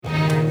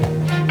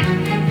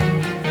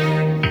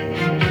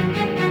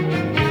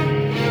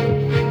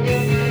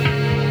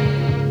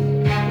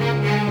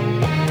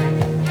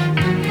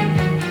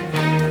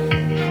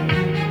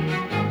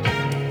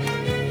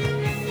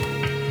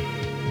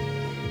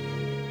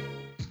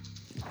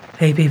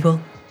Hey people,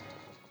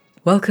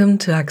 welcome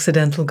to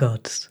Accidental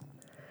Gods,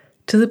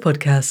 to the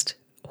podcast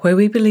where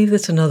we believe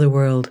that another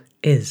world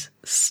is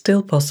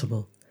still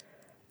possible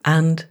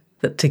and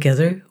that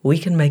together we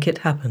can make it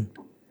happen.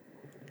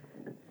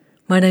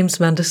 My name's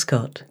Amanda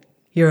Scott,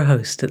 your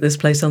host at this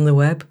place on the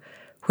web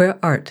where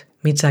art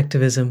meets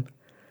activism,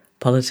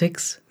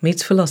 politics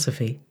meets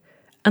philosophy,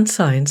 and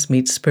science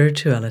meets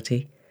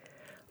spirituality,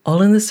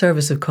 all in the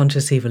service of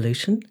conscious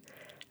evolution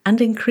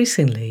and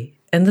increasingly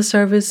in the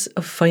service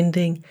of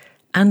finding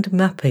and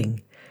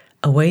mapping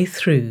a way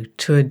through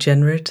to a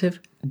generative,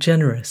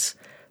 generous,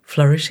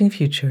 flourishing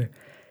future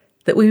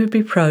that we would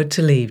be proud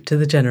to leave to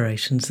the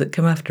generations that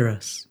come after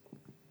us.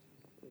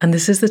 And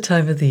this is the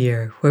time of the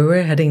year where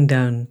we're heading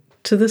down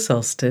to the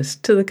solstice,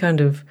 to the kind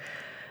of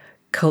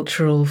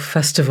cultural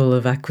festival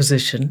of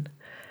acquisition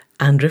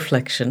and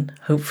reflection,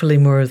 hopefully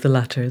more of the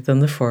latter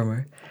than the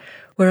former,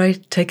 where I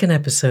take an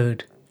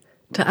episode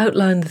to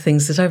outline the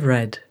things that I've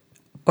read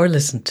or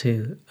listened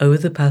to over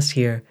the past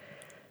year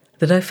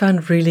that I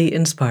found really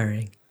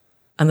inspiring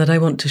and that I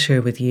want to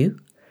share with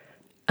you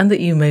and that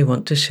you may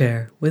want to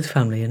share with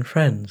family and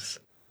friends.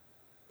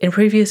 In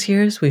previous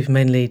years, we've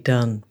mainly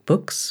done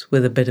books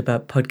with a bit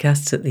about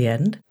podcasts at the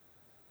end,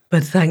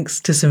 but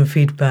thanks to some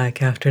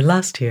feedback after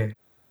last year,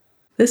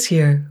 this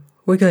year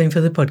we're going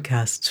for the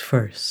podcasts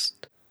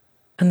first.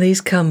 And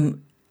these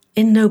come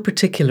in no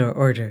particular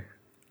order.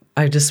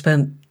 I've just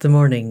spent the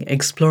morning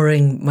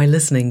exploring my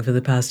listening for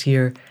the past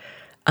year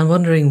and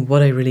wondering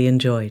what I really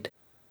enjoyed.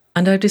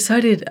 And I've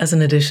decided as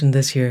an addition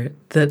this year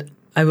that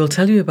I will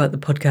tell you about the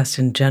podcast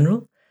in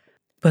general,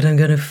 but I'm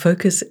going to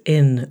focus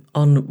in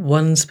on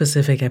one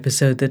specific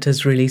episode that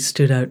has really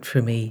stood out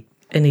for me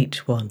in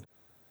each one.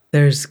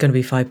 There's going to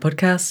be 5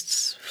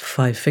 podcasts,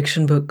 5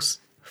 fiction books,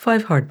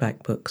 5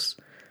 hardback books,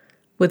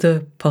 with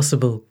a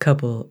possible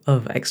couple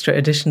of extra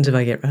editions if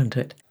I get round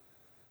to it.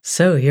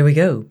 So here we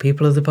go,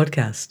 people of the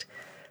podcast.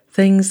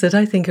 Things that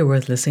I think are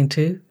worth listening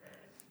to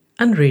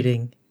and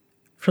reading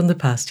from the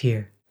past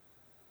year.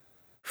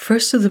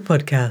 First of the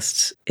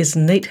podcasts is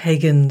Nate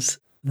Hagen's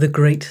The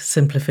Great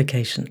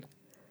Simplification.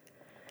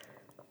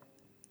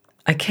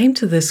 I came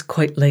to this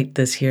quite late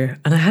this year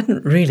and I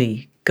hadn't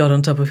really got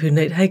on top of who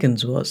Nate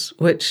Hagens was,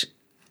 which,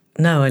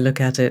 now I look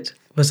at it,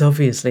 was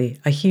obviously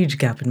a huge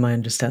gap in my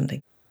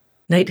understanding.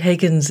 Nate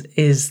Hagens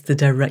is the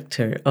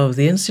director of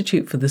the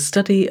Institute for the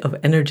Study of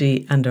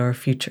Energy and Our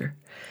Future,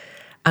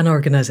 an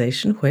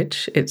organisation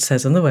which, it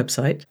says on the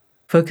website,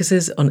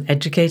 focuses on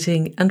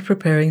educating and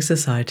preparing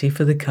society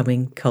for the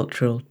coming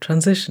cultural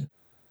transition.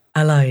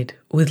 Allied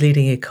with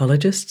leading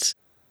ecologists,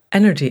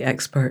 energy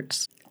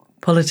experts,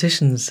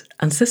 politicians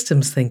and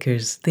systems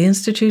thinkers, the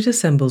Institute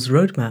assembles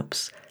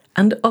roadmaps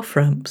and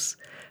off-ramps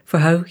for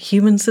how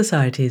human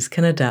societies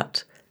can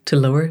adapt to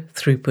lower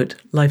throughput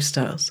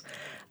lifestyles.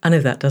 And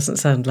if that doesn't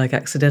sound like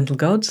accidental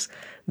gods,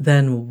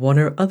 then one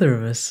or other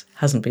of us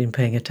hasn't been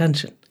paying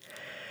attention.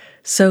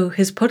 So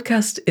his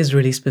podcast is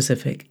really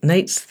specific.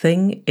 Nate's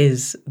thing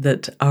is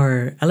that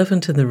our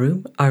elephant in the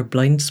room, our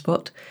blind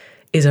spot,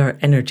 is our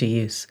energy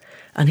use.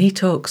 And he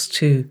talks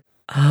to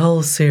a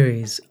whole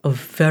series of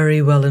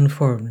very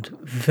well-informed,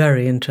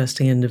 very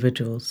interesting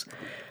individuals.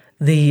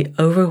 The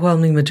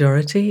overwhelming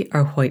majority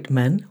are white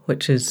men,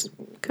 which is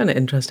kind of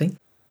interesting.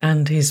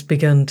 And he's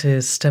begun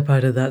to step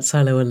out of that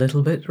silo a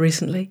little bit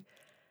recently.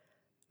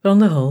 But on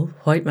the whole,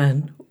 white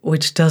men,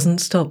 which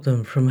doesn't stop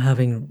them from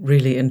having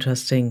really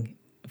interesting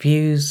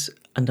views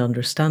and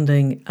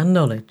understanding and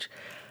knowledge.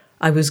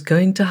 I was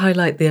going to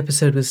highlight the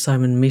episode with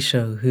Simon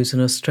Michaud, who's an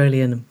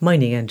Australian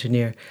mining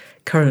engineer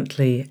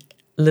currently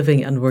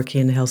living and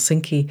working in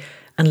Helsinki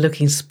and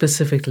looking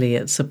specifically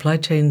at supply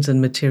chains and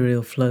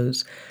material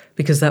flows,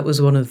 because that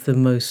was one of the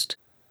most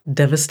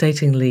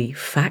devastatingly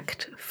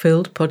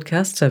fact-filled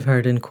podcasts I've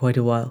heard in quite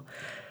a while.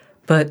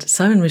 But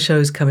Simon Michaud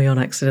is coming on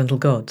Accidental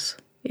Gods.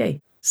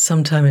 Yay.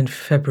 Sometime in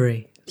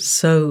February.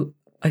 So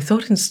I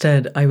thought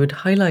instead I would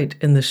highlight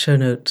in the show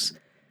notes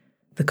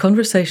the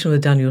conversation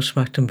with Daniel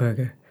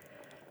Schmachtenberger.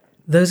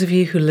 Those of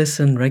you who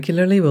listen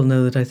regularly will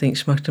know that I think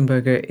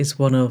Schmachtenberger is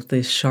one of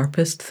the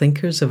sharpest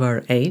thinkers of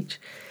our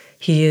age.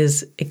 He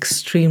is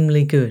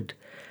extremely good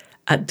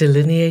at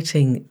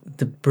delineating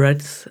the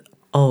breadth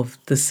of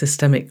the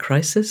systemic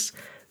crisis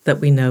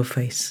that we now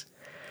face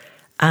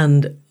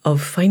and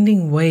of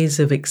finding ways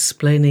of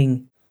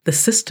explaining the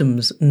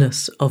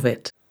systemsness of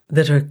it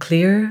that are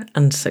clear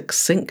and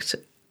succinct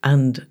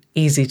and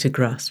easy to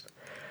grasp,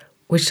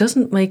 which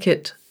doesn't make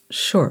it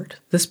short.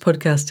 This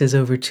podcast is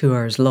over 2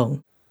 hours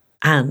long,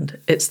 and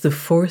it's the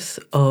 4th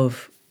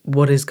of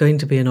what is going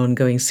to be an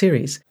ongoing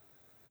series.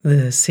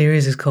 The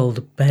series is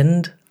called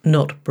Bend,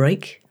 Not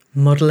Break,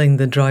 Modelling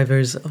the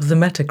Drivers of the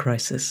Meta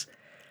Crisis.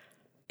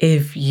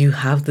 If you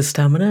have the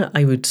stamina,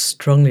 I would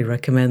strongly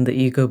recommend that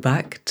you go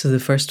back to the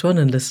first one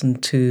and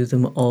listen to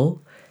them all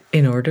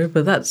in order,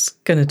 but that's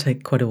going to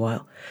take quite a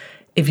while.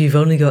 If you've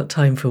only got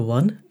time for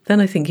one, then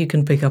I think you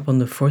can pick up on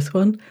the 4th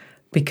one,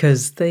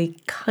 because they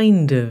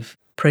kind of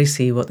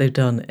précis what they've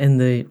done in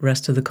the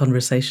rest of the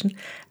conversation,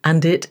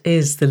 and it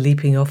is the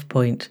leaping off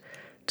point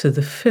to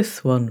the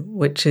 5th one,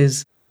 which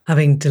is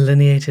Having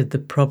delineated the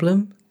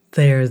problem,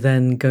 they are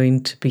then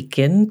going to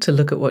begin to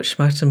look at what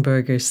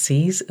Schmachtenberger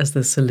sees as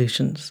the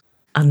solutions.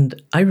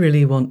 And I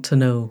really want to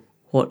know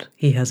what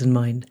he has in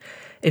mind.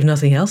 If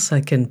nothing else,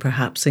 I can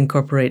perhaps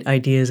incorporate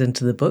ideas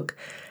into the book,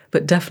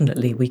 but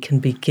definitely we can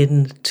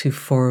begin to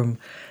form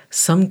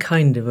some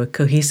kind of a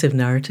cohesive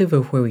narrative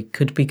of where we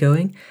could be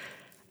going,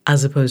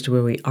 as opposed to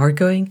where we are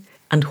going,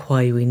 and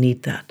why we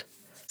need that.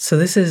 So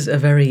this is a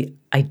very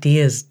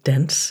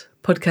ideas-dense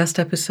podcast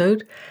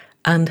episode,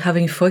 and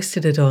having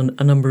foisted it on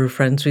a number of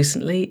friends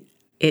recently,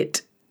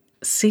 it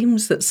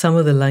seems that some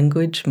of the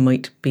language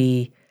might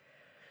be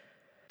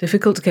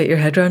difficult to get your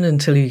head around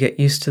until you get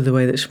used to the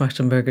way that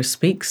Schmachtenberger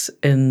speaks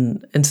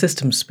in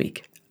systems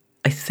speak.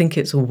 I think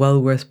it's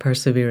well worth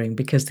persevering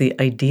because the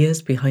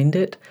ideas behind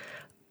it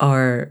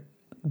are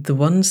the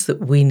ones that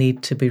we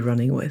need to be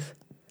running with.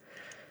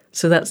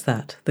 So that's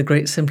that, the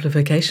Great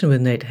Simplification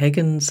with Nate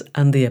Higgins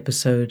and the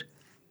episode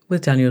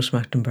with Daniel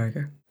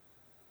Schmachtenberger.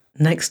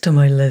 Next on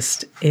my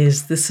list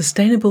is the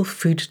Sustainable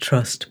Food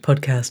Trust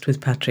podcast with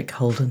Patrick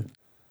Holden.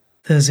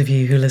 Those of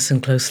you who listen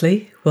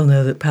closely will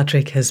know that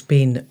Patrick has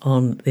been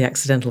on the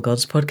Accidental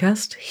Gods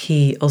podcast.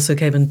 He also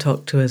came and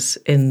talked to us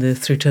in the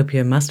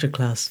Throughtopia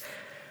Masterclass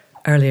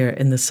earlier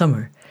in the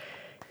summer.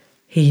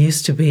 He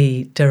used to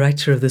be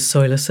director of the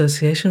Soil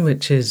Association,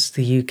 which is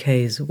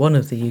one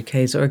of the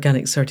UK's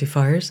organic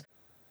certifiers.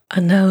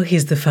 And now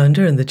he's the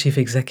founder and the chief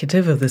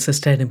executive of the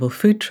Sustainable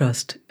Food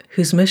Trust,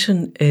 whose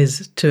mission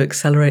is to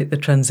accelerate the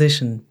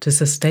transition to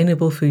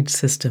sustainable food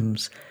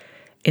systems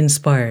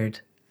inspired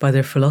by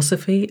their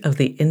philosophy of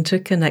the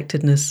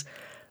interconnectedness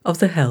of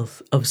the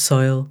health of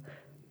soil,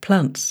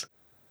 plants,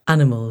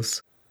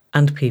 animals,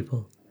 and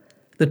people.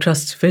 The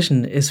Trust's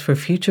vision is for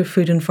future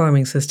food and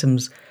farming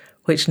systems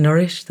which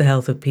nourish the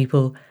health of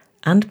people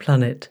and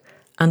planet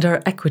and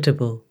are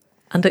equitable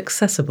and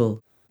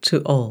accessible to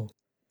all.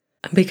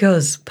 And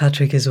because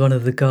Patrick is one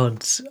of the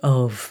gods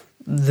of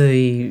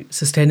the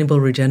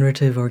sustainable,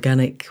 regenerative,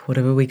 organic,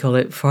 whatever we call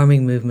it,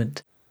 farming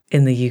movement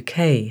in the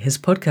UK, his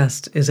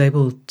podcast is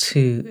able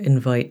to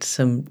invite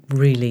some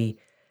really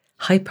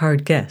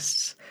high-powered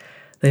guests.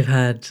 They've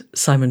had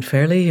Simon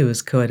Fairley, who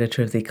is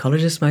co-editor of The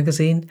Ecologist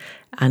magazine,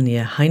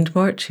 Anya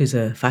Hindmarch, who's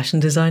a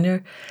fashion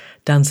designer,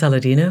 Dan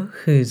Saladino,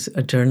 who's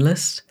a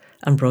journalist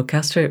and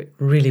broadcaster,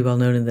 really well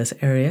known in this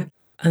area.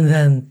 And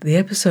then the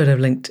episode I've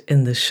linked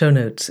in the show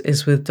notes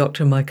is with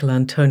Dr. Michael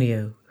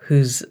Antonio,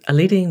 who's a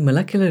leading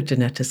molecular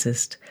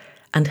geneticist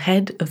and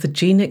head of the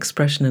Gene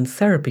Expression and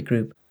Therapy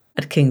Group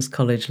at King's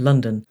College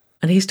London.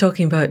 And he's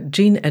talking about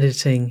gene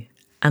editing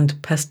and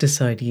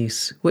pesticide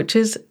use, which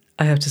is,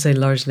 I have to say,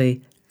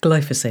 largely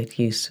glyphosate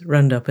use,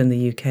 Roundup in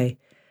the UK.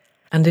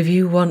 And if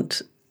you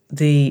want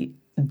the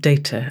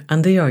data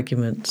and the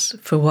arguments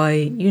for why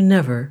you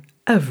never,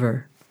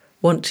 ever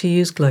want to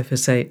use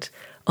glyphosate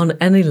on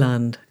any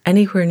land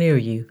anywhere near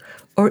you,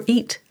 or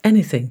eat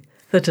anything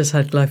that has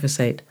had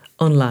glyphosate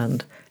on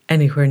land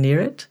anywhere near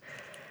it,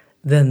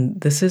 then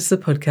this is the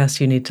podcast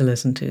you need to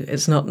listen to.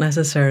 It's not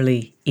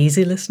necessarily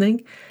easy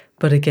listening,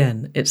 but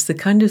again, it's the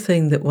kind of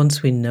thing that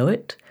once we know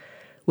it,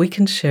 we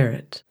can share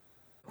it,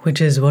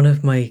 which is one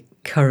of my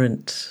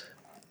current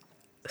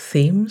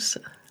themes.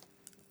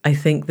 I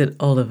think that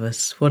all of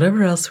us,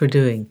 whatever else we're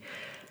doing,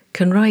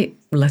 can write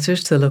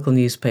letters to the local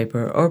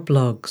newspaper or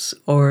blogs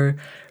or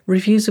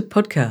reviews of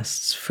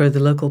podcasts for the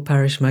local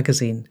parish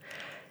magazine,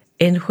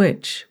 in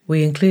which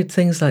we include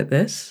things like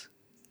this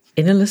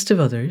in a list of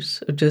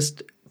others, of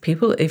just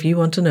people, if you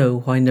want to know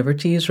why never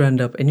to use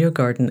Roundup in your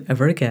garden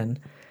ever again,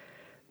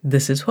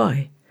 this is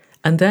why.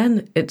 And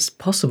then it's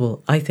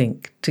possible, I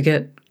think, to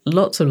get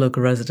lots of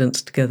local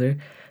residents together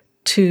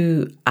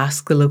to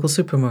ask the local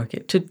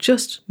supermarket to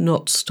just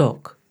not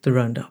stock the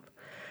Roundup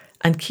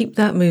and keep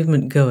that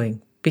movement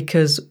going,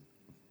 because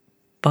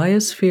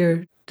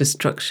biosphere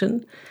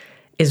destruction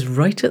is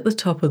right at the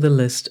top of the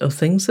list of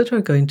things that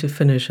are going to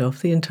finish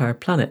off the entire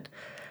planet.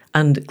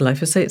 And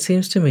glyphosate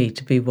seems to me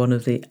to be one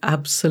of the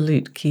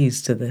absolute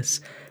keys to this.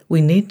 We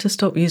need to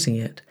stop using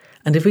it.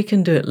 And if we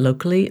can do it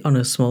locally on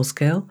a small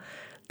scale,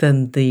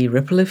 then the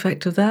ripple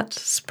effect of that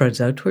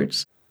spreads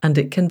outwards and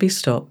it can be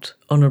stopped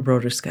on a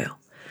broader scale.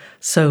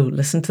 So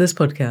listen to this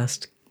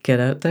podcast, get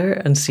out there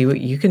and see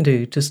what you can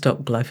do to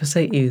stop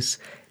glyphosate use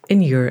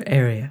in your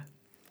area.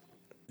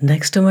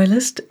 Next on my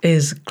list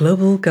is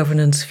Global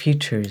Governance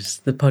Futures,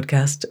 the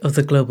podcast of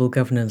the Global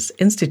Governance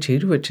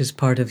Institute, which is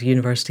part of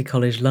University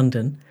College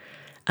London,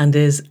 and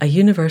is a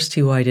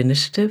university-wide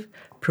initiative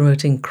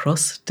promoting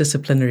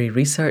cross-disciplinary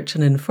research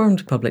and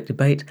informed public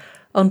debate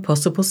on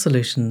possible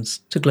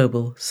solutions to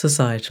global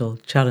societal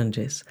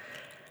challenges.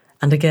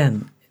 And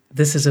again,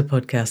 this is a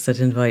podcast that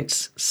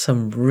invites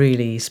some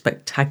really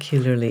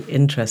spectacularly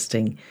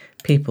interesting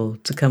people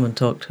to come and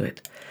talk to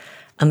it.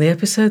 And the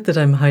episode that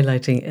I'm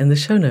highlighting in the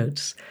show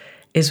notes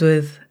is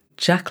with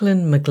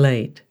Jacqueline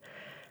McGlade,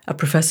 a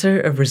professor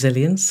of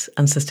resilience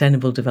and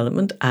sustainable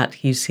development at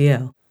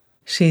UCL.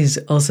 She's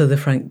also the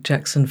Frank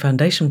Jackson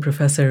Foundation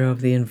Professor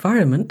of the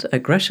Environment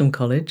at Gresham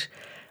College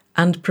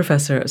and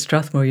Professor at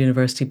Strathmore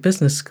University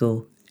Business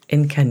School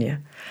in Kenya,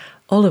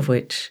 all of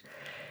which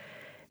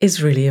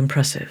is really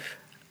impressive.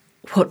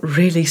 What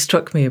really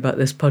struck me about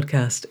this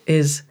podcast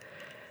is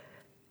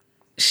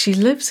she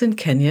lives in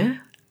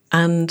Kenya,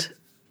 and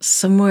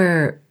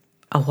somewhere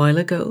a while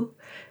ago,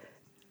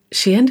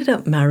 she ended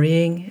up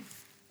marrying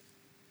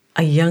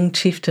a young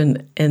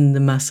chieftain in the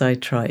Maasai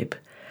tribe.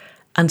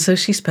 And so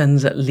she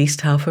spends at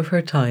least half of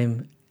her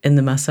time in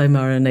the Masai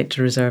Mara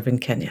Nature Reserve in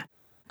Kenya.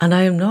 And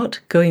I am not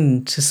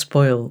going to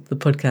spoil the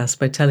podcast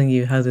by telling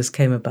you how this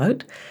came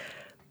about,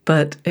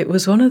 but it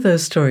was one of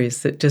those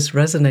stories that just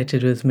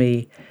resonated with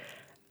me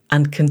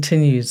and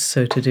continues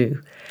so to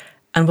do.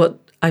 And what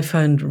I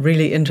found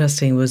really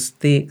interesting was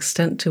the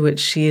extent to which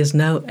she is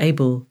now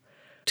able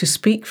to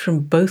speak from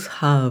both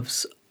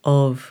halves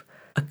of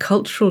a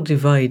cultural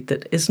divide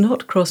that is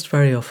not crossed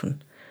very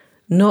often.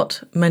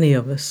 Not many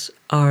of us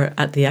are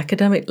at the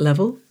academic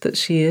level that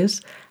she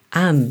is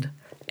and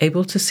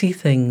able to see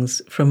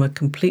things from a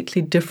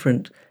completely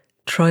different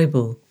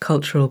tribal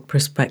cultural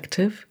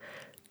perspective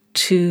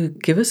to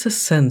give us a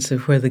sense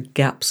of where the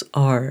gaps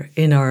are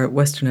in our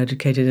Western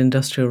educated,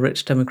 industrial,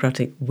 rich,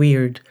 democratic,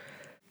 weird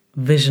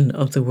vision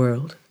of the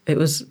world. It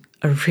was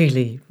a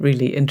really,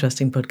 really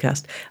interesting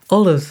podcast.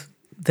 All of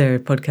their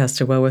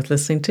podcasts are well worth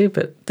listening to,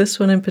 but this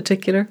one in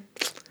particular,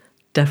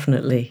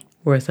 definitely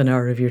worth an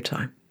hour of your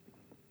time.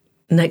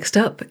 Next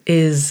up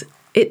is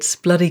It's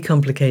Bloody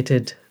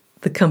Complicated,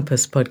 the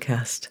Compass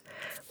podcast,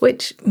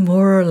 which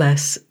more or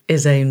less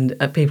is aimed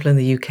at people in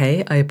the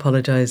UK. I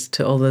apologise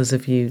to all those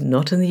of you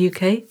not in the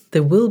UK.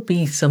 There will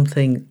be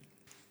something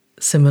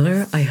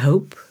similar, I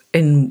hope,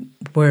 in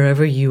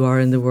wherever you are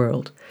in the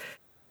world.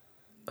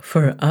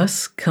 For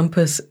us,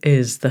 Compass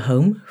is the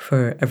home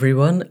for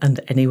everyone and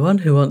anyone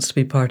who wants to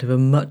be part of a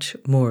much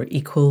more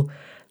equal,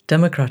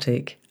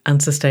 democratic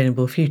and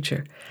sustainable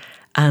future.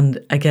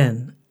 And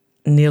again,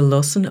 Neil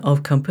Lawson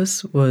of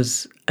Compass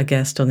was a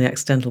guest on the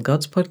Accidental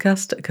Gods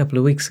podcast a couple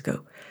of weeks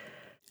ago.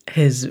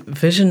 His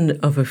vision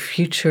of a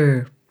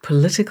future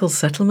political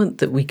settlement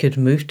that we could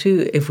move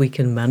to if we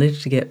can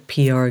manage to get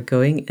PR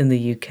going in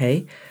the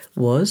UK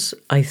was,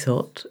 I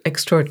thought,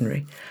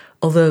 extraordinary.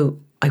 Although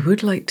I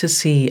would like to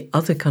see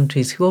other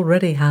countries who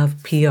already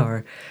have PR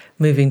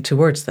moving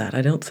towards that.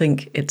 I don't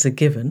think it's a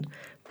given,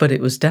 but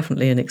it was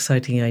definitely an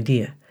exciting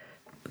idea.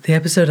 The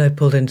episode I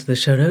pulled into the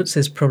show notes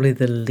is probably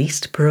the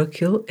least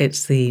parochial.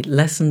 It's the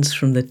lessons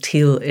from the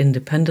teal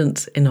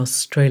independence in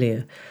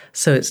Australia.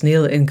 So it's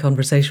Neil in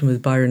conversation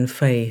with Byron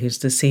Fay, who's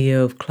the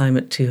CEO of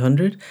Climate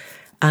 200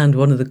 and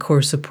one of the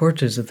core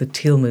supporters of the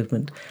teal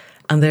movement.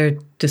 And they're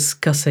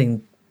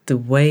discussing the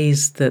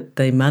ways that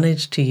they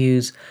managed to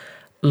use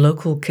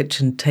local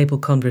kitchen table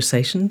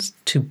conversations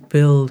to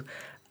build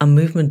a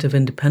movement of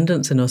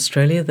independence in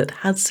Australia that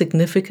had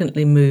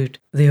significantly moved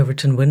the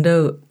Overton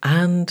window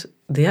and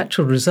the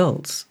actual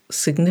results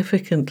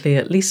significantly,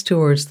 at least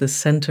towards the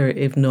centre,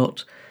 if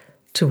not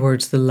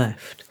towards the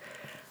left.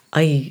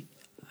 I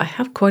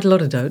have quite a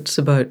lot of doubts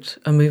about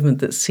a movement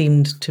that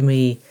seemed to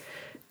me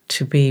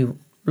to be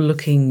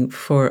looking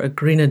for a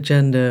green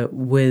agenda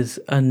with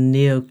a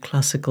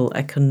neoclassical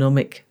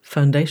economic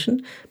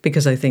foundation,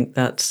 because I think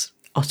that's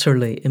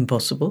utterly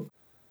impossible.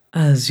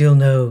 As you'll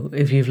know,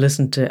 if you've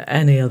listened to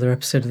any other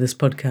episode of this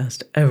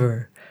podcast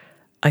ever,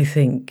 I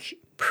think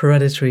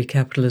predatory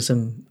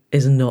capitalism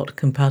is not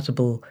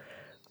compatible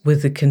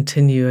with the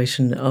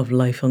continuation of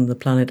life on the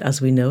planet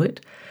as we know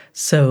it.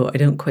 So I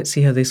don't quite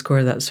see how they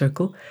square that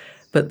circle,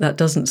 but that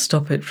doesn't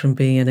stop it from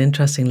being an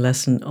interesting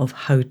lesson of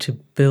how to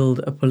build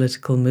a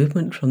political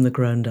movement from the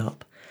ground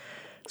up.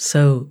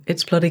 So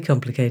It's Bloody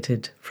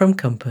Complicated from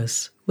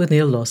Compass with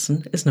Neil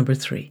Lawson is number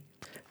 3.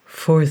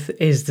 Fourth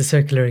is the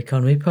Circular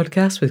Economy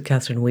podcast with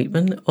Catherine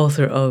Wheatman,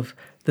 author of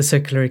The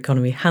Circular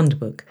Economy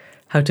Handbook,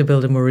 How to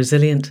Build a More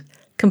Resilient,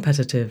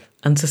 Competitive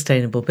and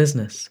Sustainable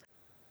Business.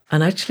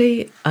 And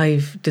actually,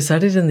 I've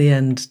decided in the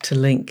end to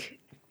link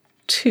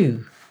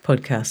 2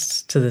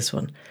 podcasts to this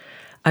one.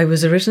 I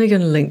was originally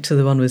going to link to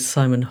the one with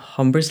Simon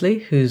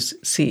Hombersley, who's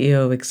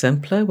CEO of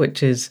Exempla,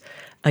 which is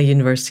a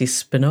university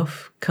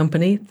spin-off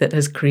company that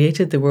has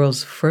created the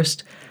world's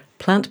first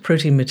plant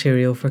protein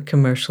material for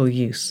commercial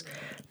use,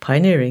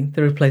 pioneering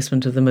the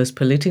replacement of the most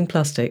polluting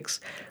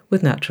plastics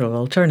with natural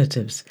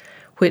alternatives,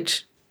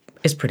 which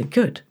is pretty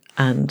good.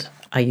 And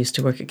I used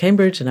to work at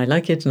Cambridge and I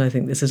like it and I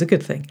think this is a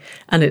good thing.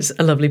 And it's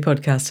a lovely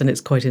podcast and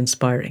it's quite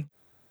inspiring.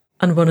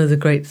 And one of the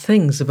great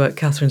things about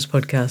Catherine's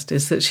podcast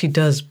is that she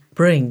does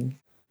bring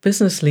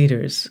business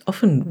leaders,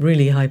 often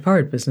really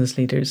high-powered business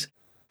leaders,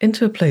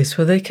 into a place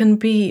where they can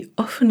be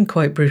often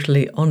quite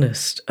brutally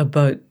honest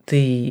about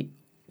the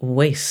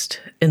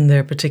waste in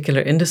their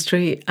particular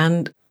industry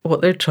and what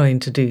they're trying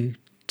to do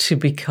to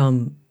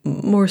become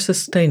more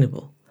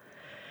sustainable.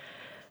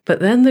 But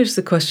then there's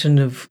the question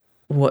of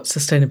what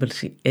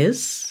sustainability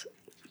is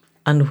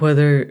and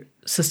whether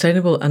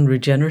sustainable and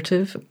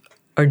regenerative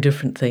are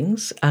different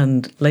things.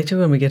 And later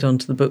when we get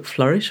onto the book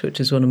Flourish, which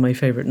is one of my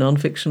favourite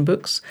non-fiction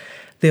books,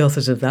 the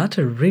authors of that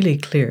are really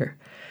clear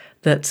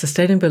that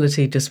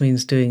sustainability just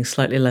means doing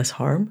slightly less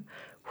harm,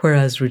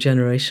 whereas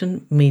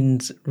regeneration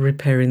means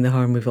repairing the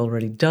harm we've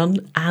already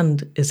done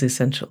and is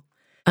essential.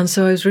 And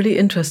so I was really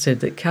interested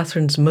that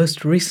Catherine's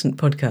most recent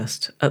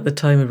podcast, at the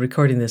time of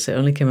recording this, it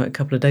only came out a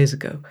couple of days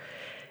ago,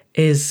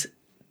 is,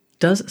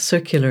 does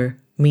circular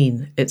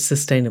mean it's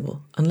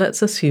sustainable? And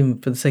let's assume,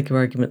 for the sake of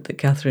argument, that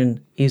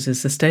Catherine uses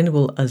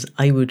sustainable as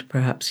I would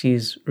perhaps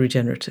use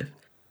regenerative.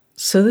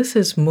 So this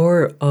is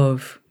more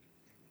of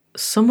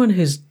someone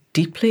who's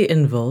deeply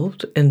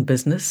involved in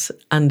business,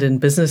 and in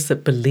business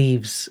that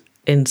believes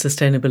in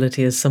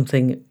sustainability as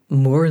something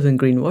more than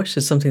greenwash,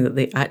 as something that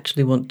they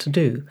actually want to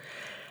do.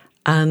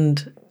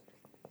 And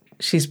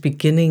she's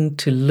beginning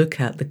to look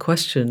at the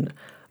question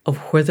of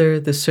whether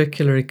the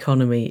circular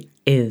economy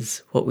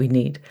is what we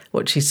need.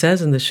 What she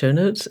says in the show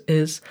notes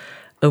is,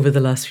 over the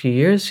last few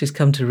years, she's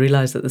come to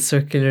realize that the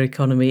circular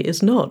economy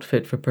is not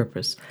fit for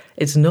purpose.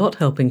 It's not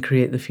helping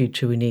create the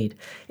future we need.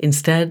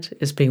 Instead,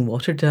 it's being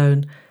watered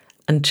down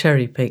and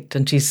cherry-picked,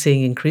 and she's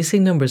seeing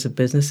increasing numbers of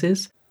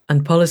businesses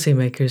and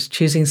policymakers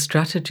choosing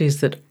strategies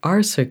that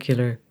are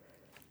circular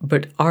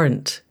but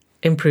aren't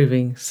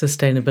improving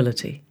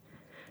sustainability.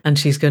 And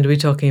she's going to be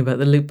talking about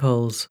the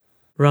loopholes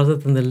rather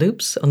than the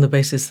loops, on the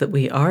basis that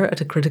we are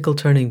at a critical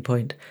turning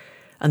point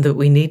and that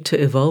we need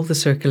to evolve the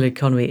circular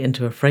economy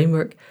into a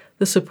framework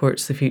that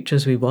supports the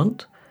futures we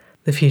want,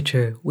 the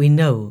future we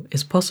know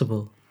is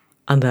possible.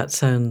 And that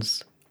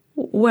sounds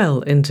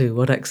well into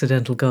what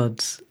Accidental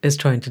Gods is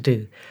trying to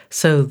do.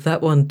 So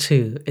that one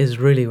too is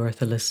really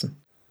worth a listen.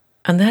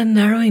 And then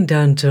narrowing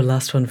down to a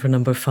last one for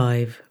number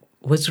 5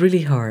 was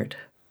really hard.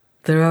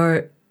 There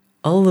are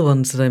all the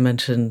ones that I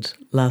mentioned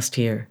last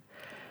year.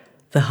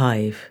 The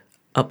Hive,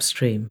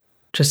 Upstream,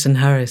 Tristan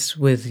Harris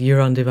with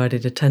Your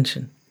Undivided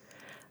Attention.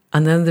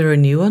 And then there are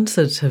new ones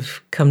that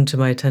have come to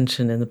my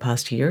attention in the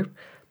past year,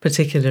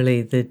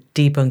 particularly the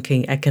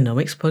Debunking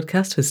Economics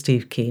podcast with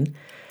Steve Keen,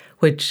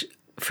 which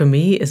for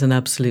me is an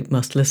absolute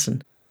must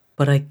listen.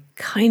 But I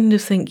kind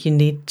of think you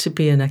need to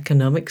be an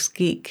economics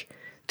geek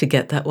to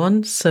get that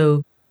one,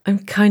 so I'm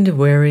kind of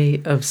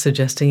wary of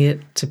suggesting it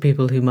to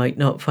people who might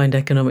not find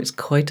economics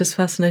quite as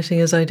fascinating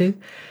as I do.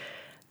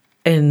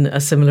 In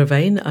a similar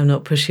vein, I'm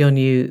not pushing on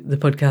you the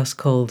podcast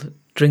called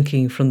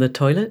Drinking from the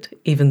Toilet,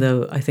 even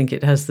though I think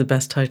it has the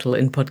best title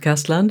in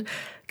podcast land,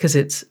 because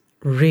it's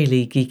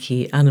really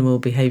geeky animal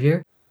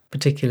behaviour,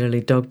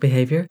 particularly dog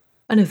behaviour.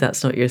 And if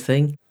that's not your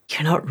thing,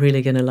 you're not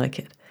really going to like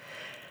it.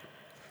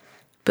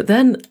 But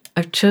then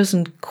I've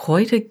chosen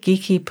quite a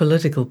geeky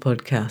political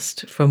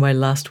podcast for my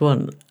last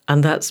one,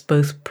 and that's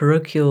both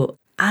parochial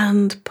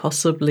and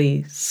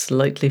possibly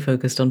slightly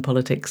focused on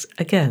politics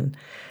again,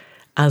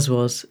 as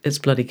was It's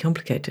Bloody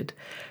Complicated.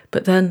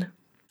 But then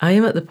I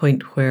am at the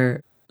point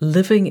where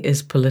living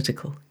is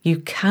political. You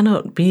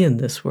cannot be in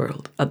this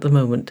world at the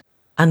moment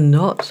and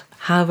not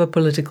have a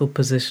political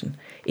position.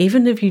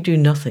 Even if you do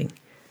nothing,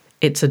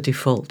 it's a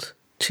default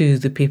to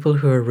the people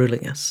who are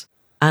ruling us.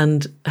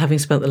 And having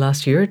spent the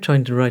last year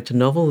trying to write a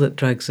novel that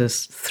drags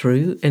us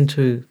through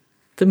into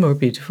the more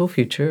beautiful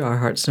future our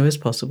hearts know is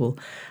possible,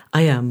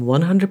 I am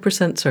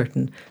 100%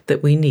 certain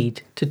that we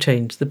need to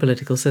change the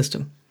political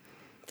system.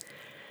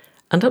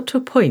 And up to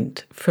a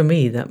point, for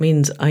me, that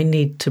means I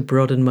need to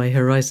broaden my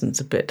horizons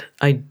a bit.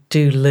 I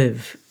do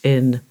live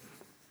in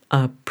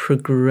a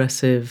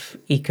progressive,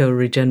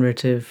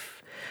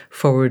 eco-regenerative,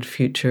 forward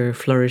future,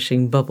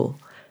 flourishing bubble.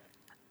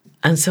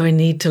 And so I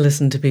need to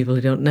listen to people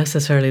who don't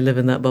necessarily live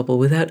in that bubble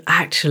without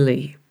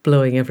actually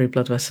blowing every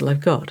blood vessel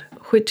I've got,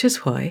 which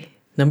is why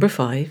number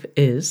 5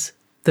 is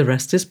The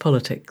Rest is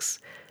Politics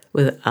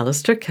with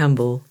Alistair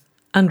Campbell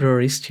and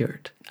Rory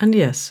Stewart. And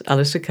yes,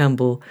 Alistair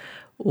Campbell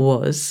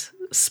was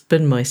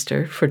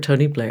spinmeister for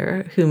Tony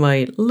Blair, whom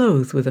I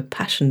loathe with a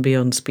passion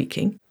beyond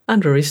speaking,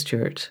 and Rory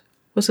Stewart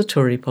was a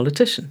Tory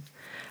politician.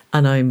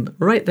 And I'm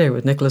right there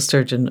with Nicola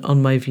Sturgeon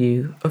on my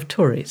view of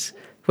Tories,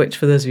 which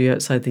for those of you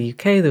outside the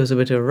UK, there was a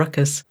bit of a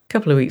ruckus a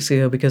couple of weeks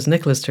ago because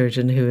Nicola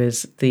Sturgeon, who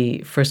is the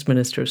First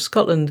Minister of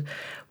Scotland,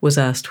 was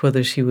asked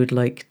whether she would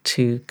like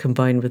to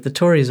combine with the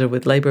Tories or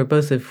with Labour,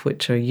 both of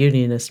which are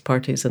unionist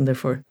parties and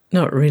therefore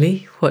not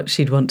really what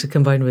she'd want to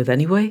combine with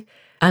anyway.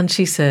 And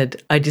she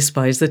said, I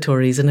despise the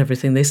Tories and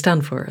everything they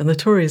stand for. And the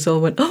Tories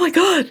all went, oh my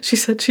God, she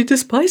said she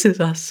despises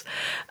us,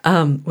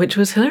 which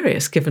was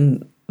hilarious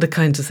given the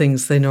kinds of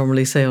things they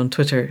normally say on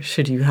Twitter,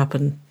 should you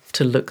happen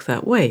to look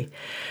that way.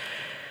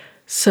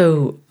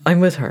 So I'm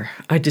with her.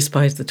 I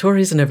despise the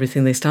Tories and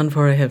everything they stand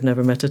for. I have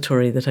never met a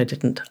Tory that I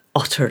didn't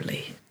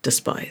utterly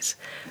despise.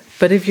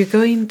 But if you're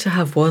going to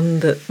have one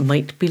that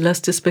might be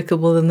less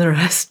despicable than the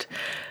rest,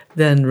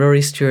 then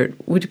Rory Stewart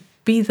would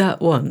be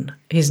that one.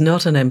 He's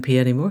not an MP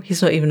anymore.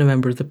 He's not even a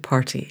member of the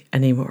party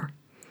anymore.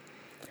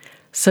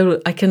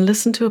 So I can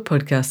listen to a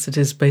podcast that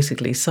is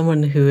basically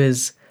someone who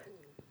is,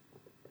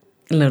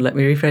 no, let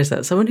me rephrase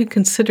that. Someone who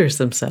considers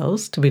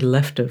themselves to be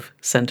left of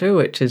centre,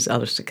 which is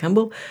Alistair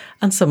Campbell,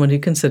 and someone who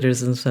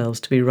considers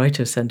themselves to be right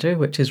of centre,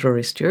 which is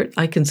Rory Stewart.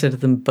 I consider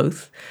them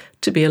both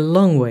to be a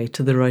long way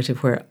to the right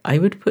of where I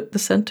would put the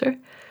centre.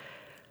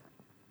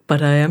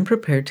 But I am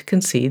prepared to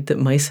concede that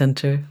my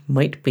centre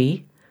might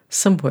be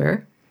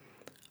somewhere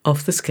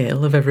off the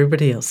scale of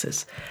everybody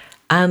else's.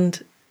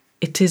 And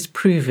it is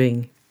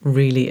proving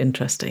really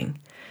interesting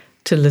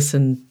to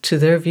listen to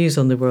their views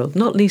on the world,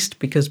 not least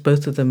because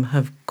both of them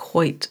have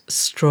quite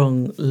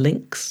strong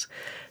links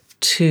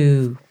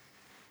to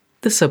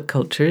the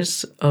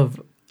subcultures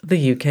of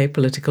the UK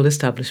political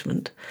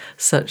establishment,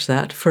 such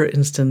that, for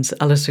instance,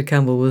 Alastair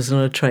Campbell was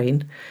on a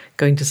train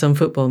going to some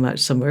football match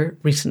somewhere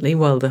recently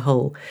while the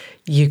whole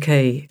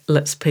UK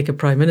let's pick a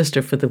Prime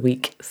Minister for the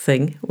week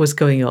thing was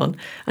going on,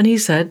 and he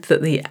said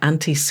that the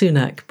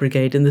anti-Sunak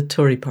brigade in the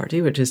Tory party,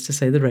 which is to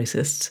say the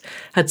racists,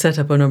 had set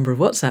up a number of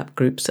WhatsApp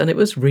groups, and it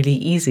was really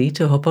easy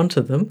to hop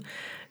onto them,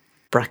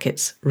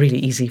 brackets, really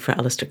easy for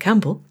Alastair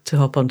Campbell to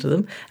hop onto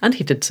them, and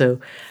he did so.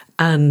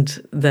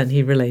 And then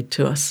he relayed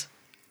to us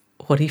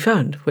what he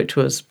found, which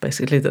was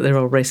basically that they're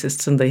all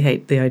racists and they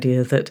hate the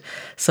idea that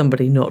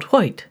somebody not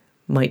white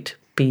might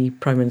be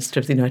Prime Minister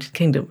of the United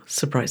Kingdom.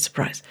 Surprise,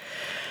 surprise.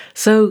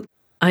 So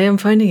I am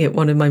finding it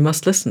one of my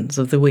must-listens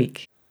of the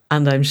week,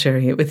 and I'm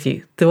sharing it with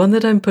you. The one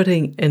that I'm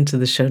putting into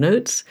the show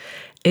notes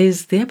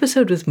is the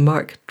episode with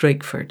Mark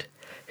Drakeford,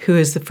 who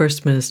is the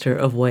First Minister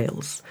of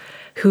Wales,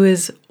 who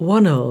is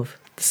one of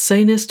the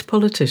sanest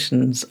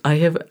politicians I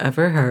have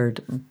ever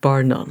heard,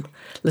 bar none.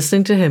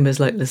 Listening to him is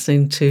like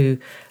listening to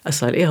a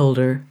slightly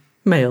older,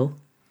 male,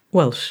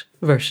 Welsh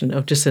version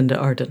of Jacinda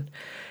Ardern.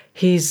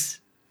 He's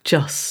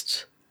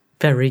just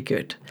very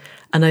good.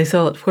 And I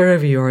thought,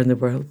 wherever you are in the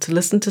world, to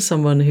listen to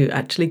someone who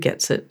actually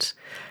gets it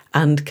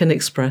and can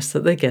express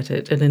that they get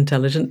it in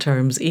intelligent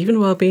terms, even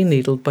while being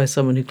needled by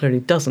someone who clearly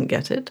doesn't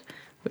get it,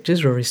 which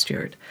is Rory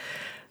Stewart,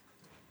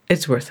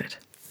 it's worth it.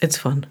 It's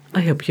fun.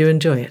 I hope you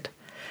enjoy it.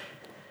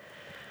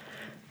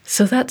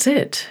 So that's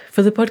it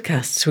for the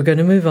podcasts. We're going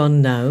to move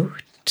on now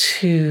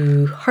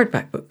to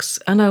hardback books,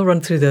 and I'll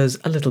run through those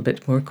a little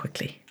bit more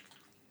quickly.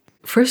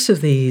 First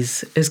of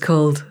these is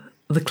called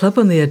The Club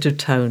on the Edge of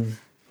Town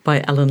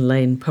by Alan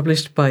Lane,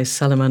 published by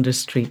Salamander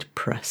Street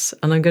Press.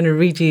 And I'm going to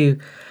read you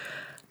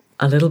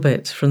a little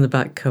bit from the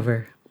back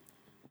cover.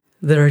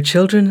 There are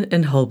children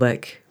in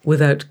Holbeck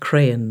without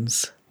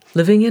crayons,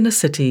 living in a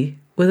city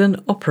with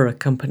an opera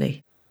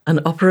company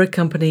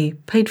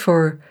paid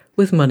for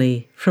with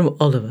money from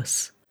all of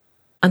us.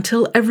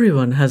 Until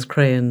everyone has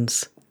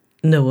crayons,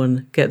 no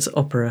one gets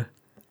opera.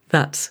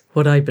 That's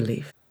what I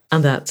believe.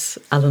 And that's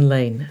Alan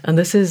Lane. And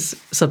this is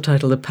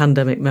subtitled A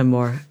Pandemic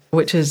Memoir,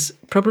 which is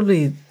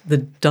probably the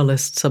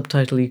dullest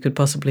subtitle you could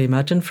possibly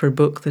imagine for a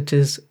book that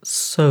is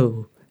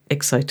so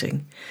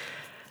exciting.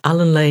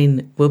 Alan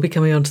Lane will be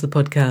coming onto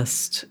the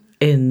podcast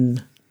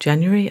in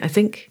January, I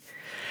think,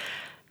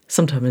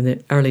 sometime in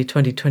the early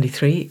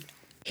 2023.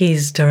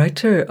 He's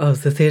director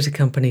of the theatre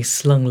company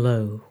Slung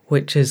Low,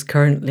 which is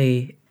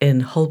currently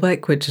in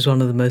Holbeck, which is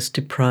one of the most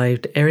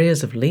deprived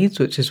areas of Leeds,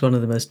 which is one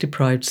of the most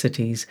deprived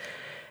cities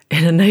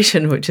in a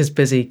nation which is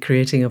busy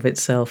creating of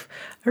itself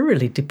a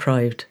really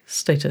deprived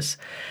status.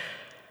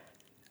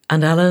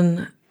 And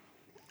Alan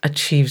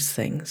achieves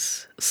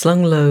things.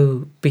 Slung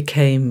Low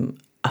became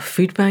a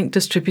food bank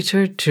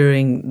distributor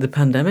during the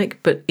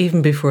pandemic, but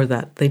even before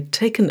that, they'd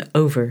taken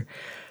over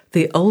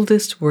the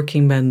oldest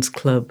working men's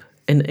club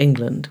in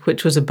England,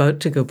 which was about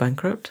to go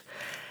bankrupt,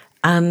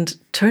 and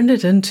turned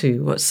it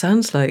into what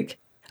sounds like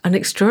an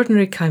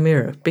extraordinary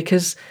chimera,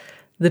 because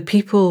the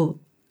people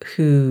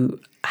who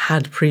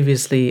had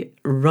previously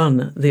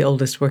run the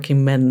oldest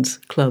working men's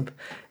club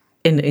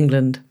in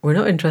England were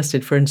not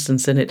interested, for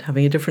instance, in it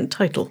having a different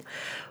title,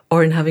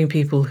 or in having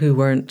people who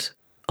weren't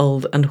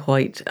old and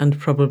white and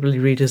probably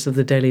readers of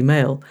the Daily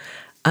Mail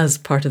as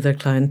part of their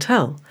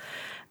clientele.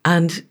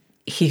 And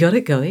he got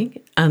it going,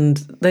 and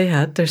they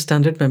had their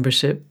standard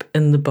membership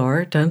in the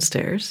bar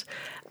downstairs.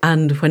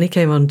 And when he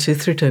came on to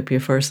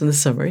Fruitopia for us in the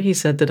summer, he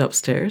said that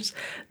upstairs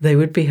they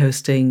would be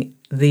hosting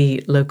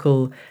the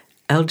local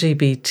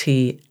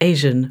LGBT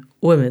Asian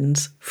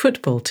women's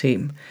football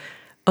team,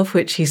 of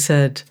which he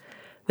said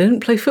they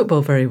didn't play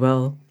football very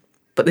well,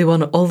 but they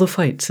won all the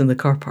fights in the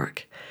car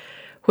park,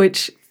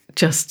 which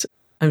just,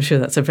 I'm sure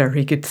that's a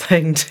very good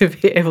thing, to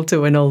be able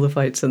to win all the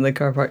fights in the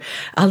car park.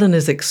 Alan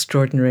is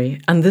extraordinary,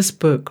 and this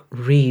book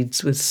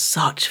reads with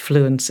such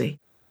fluency.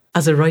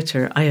 As a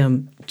writer, I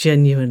am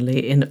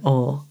genuinely in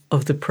awe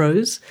of the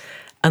prose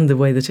and the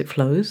way that it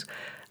flows.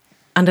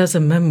 And as a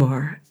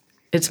memoir,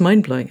 it's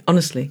mind-blowing,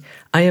 honestly.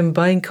 I am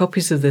buying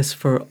copies of this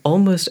for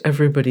almost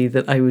everybody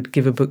that I would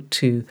give a book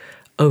to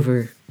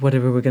over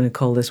whatever we're going to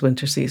call this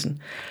winter season,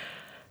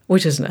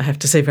 which isn't, I have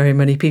to say, very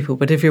many people.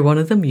 But if you're one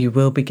of them, you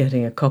will be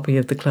getting a copy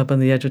of The Club on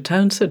the Edge of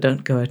Town, so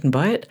don't go out and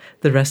buy it.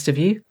 The rest of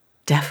you,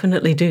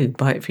 definitely do.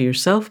 Buy it for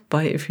yourself,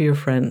 buy it for your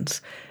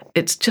friends.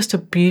 It's just a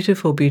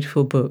beautiful,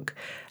 beautiful book,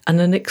 and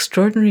an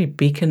extraordinary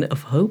beacon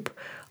of hope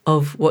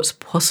of what's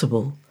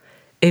possible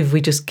if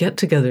we just get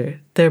together.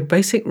 Their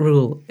basic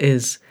rule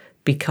is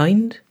be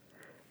kind,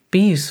 be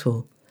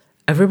useful.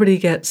 Everybody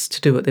gets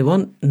to do what they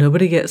want.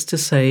 Nobody gets to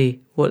say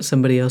what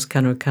somebody else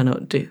can or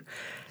cannot do.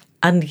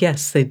 And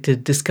yes, they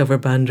did discover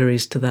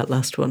boundaries to that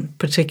last one,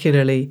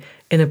 particularly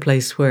in a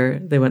place where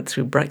they went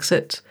through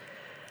Brexit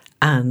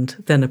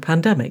and then a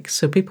pandemic.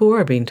 So people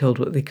were being told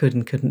what they could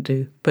and couldn't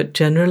do. But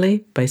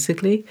generally,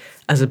 basically,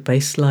 as a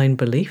baseline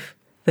belief,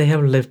 they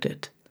have lived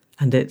it.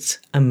 And it's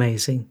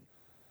amazing.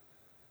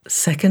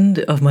 Second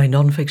of my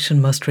non-fiction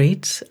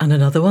must-reads, and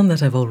another one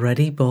that I've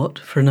already bought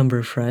for a number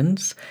of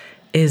friends,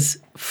 is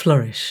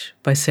Flourish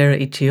by Sarah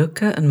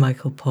Ichioka and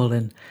Michael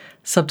Paulin,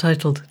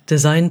 subtitled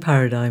Design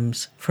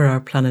Paradigms for Our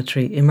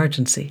Planetary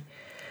Emergency.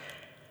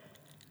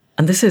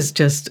 And this is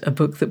just a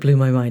book that blew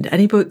my mind.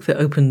 Any book that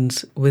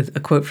opens with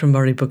a quote from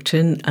Murray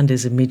Bookchin and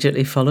is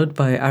immediately followed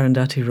by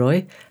Arundhati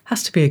Roy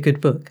has to be a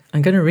good book.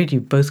 I'm going to read you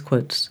both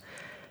quotes.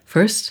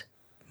 First,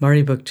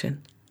 Murray Bookchin.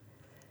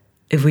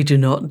 If we do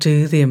not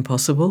do the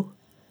impossible,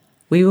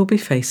 we will be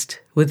faced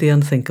with the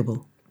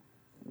unthinkable.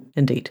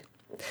 Indeed.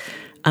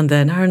 And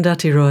then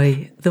Arundhati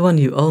Roy, the one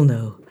you all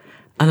know.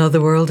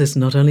 Another world is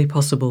not only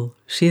possible,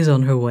 she is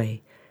on her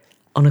way.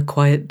 On a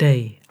quiet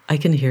day, I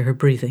can hear her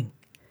breathing.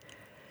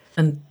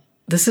 And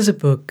this is a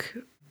book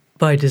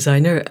by a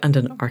designer and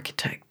an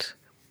architect,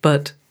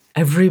 but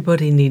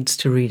everybody needs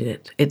to read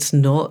it. It's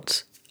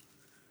not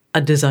a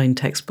design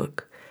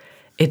textbook.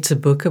 It's a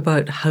book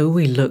about how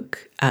we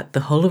look at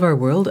the whole of our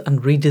world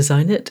and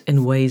redesign it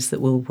in ways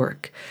that will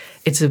work.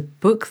 It's a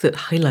book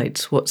that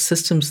highlights what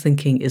systems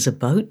thinking is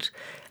about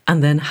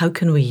and then how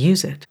can we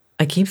use it.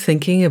 I keep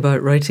thinking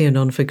about writing a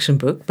non-fiction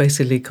book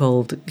basically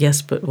called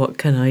Yes, But What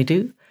Can I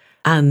Do?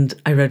 And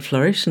I read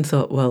Flourish and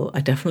thought, well,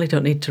 I definitely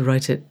don't need to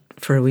write it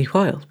for a wee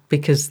while,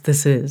 because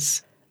this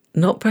is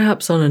not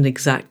perhaps on an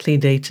exactly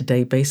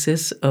day-to-day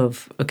basis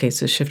of, okay,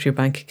 so shift your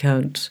bank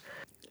account,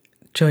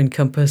 join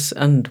Compass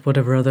and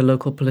whatever other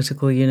local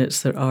political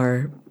units there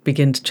are,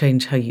 begin to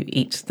change how you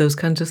eat, those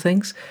kinds of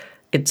things.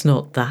 It's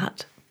not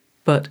that.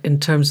 But in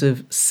terms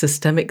of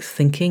systemic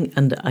thinking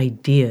and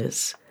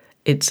ideas,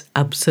 it's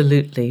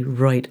absolutely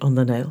right on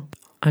the nail.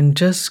 I'm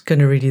just going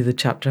to read you the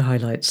chapter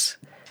highlights.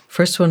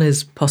 First one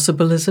is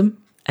Possibilism,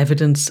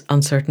 Evidence,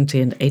 Uncertainty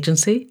and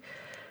Agency.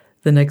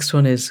 The next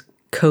one is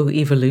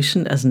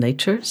Co-evolution as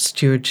Nature,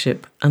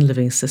 Stewardship and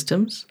Living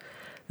Systems.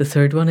 The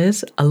third one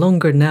is A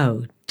Longer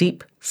Now,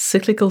 Deep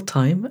Cyclical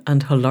Time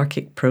and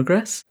Holarchic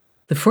Progress.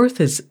 The fourth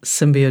is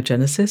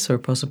Symbiogenesis, or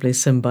possibly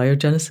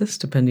Symbiogenesis,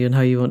 depending on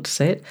how you want to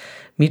say it.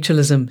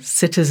 Mutualism,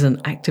 Citizen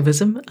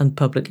Activism and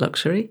Public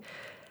Luxury.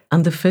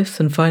 And the fifth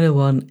and final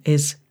one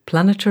is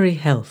Planetary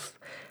Health,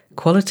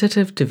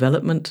 Qualitative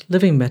Development,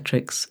 Living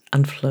Metrics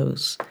and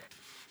Flows.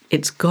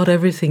 It's got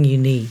everything you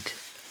need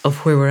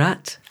of where we're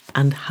at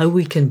and how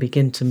we can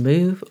begin to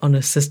move on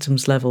a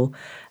systems level,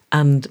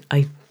 and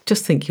I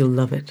just think you'll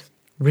love it.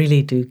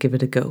 Really do give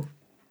it a go.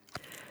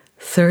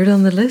 Third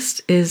on the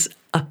list is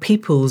A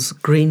People's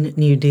Green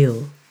New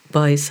Deal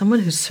by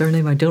someone whose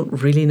surname I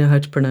don't really know how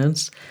to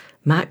pronounce.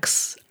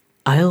 Max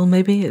Ajl,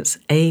 maybe? It's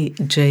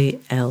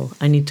AJL.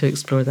 I need to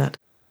explore that.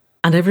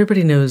 And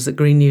everybody knows that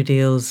Green New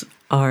Deals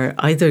are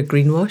either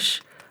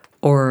greenwash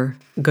or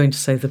going to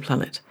save the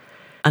planet,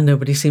 and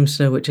nobody seems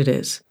to know which it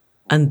is.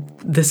 And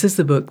this is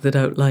the book that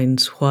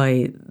outlines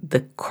why the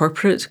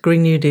corporate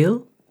Green New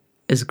Deal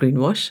is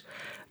greenwash,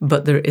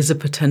 but there is a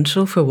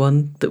potential for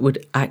one that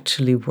would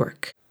actually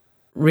work.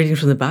 Reading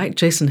from the back,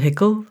 Jason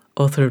Hickel,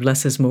 author of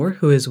Less is More,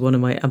 who is one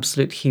of my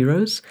absolute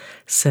heroes,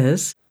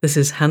 says, this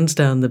is hands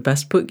down the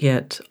best book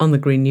yet on the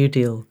Green New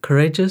Deal.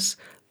 Courageous,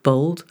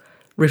 bold,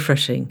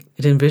 refreshing.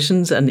 It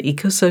envisions an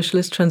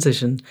eco-socialist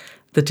transition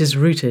that is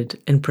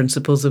rooted in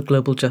principles of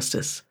global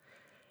justice.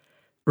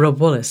 Rob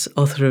Wallace,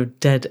 author of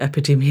Dead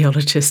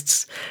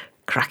Epidemiologists,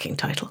 cracking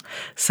title,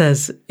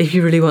 says, if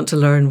you really want to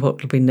learn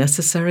what will be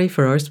necessary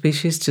for our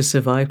species to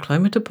survive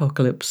climate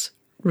apocalypse,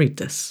 read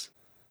this.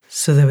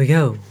 So there we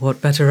go.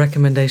 What better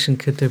recommendation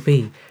could there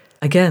be?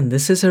 Again,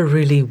 this is a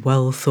really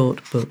well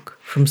thought book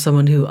from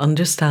someone who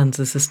understands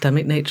the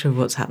systemic nature of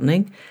what's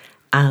happening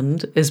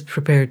and is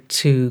prepared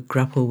to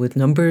grapple with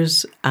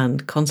numbers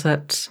and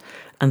concepts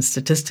and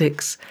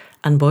statistics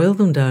and boil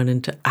them down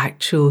into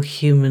actual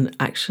human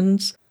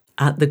actions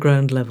at the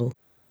ground level.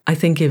 I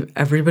think if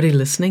everybody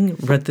listening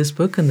read this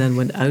book and then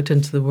went out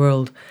into the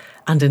world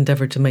and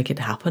endeavoured to make it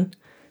happen,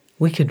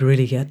 we could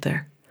really get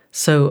there.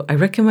 So I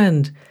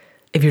recommend,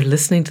 if you're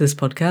listening to this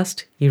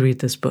podcast, you read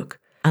this book.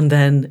 And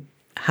then,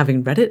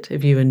 having read it,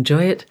 if you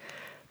enjoy it,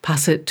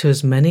 pass it to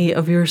as many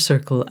of your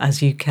circle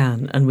as you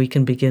can, and we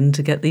can begin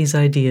to get these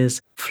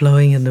ideas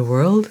flowing in the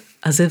world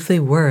as if they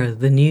were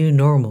the new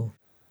normal.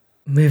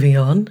 Moving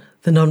on,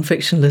 the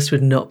non-fiction list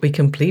would not be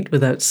complete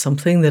without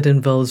something that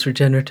involves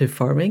regenerative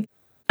farming.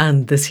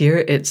 And this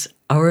year it's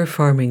Our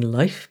Farming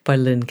Life by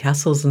Lynn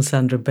Castles and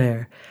Sandra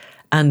Baer.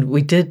 And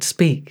we did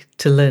speak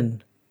to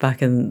Lynn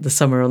back in the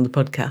summer on the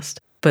podcast.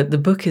 But the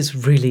book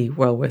is really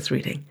well worth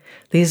reading.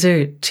 These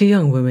are two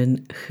young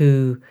women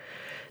who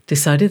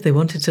decided they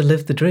wanted to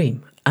live the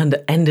dream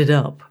and ended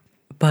up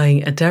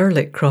buying a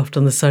derelict croft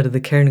on the side of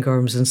the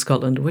Cairngorms in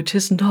Scotland, which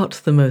is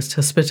not the most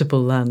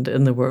hospitable land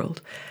in the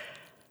world.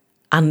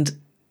 And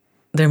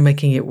they're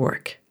making it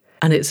work.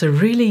 And it's a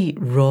really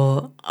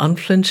raw,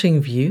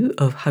 unflinching view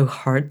of how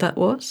hard that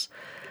was.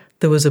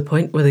 There was a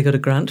point where they got a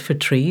grant for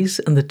trees,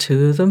 and the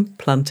two of them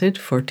planted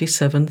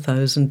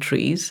 47,000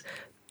 trees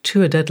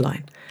to a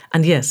deadline.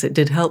 And yes, it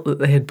did help that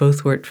they had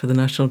both worked for the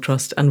National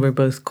Trust and were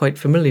both quite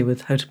familiar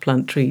with how to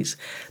plant trees.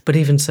 But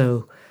even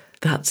so,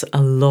 that's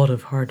a lot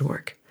of hard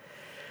work.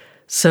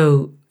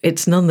 So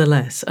it's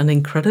nonetheless an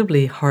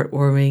incredibly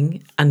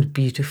heartwarming and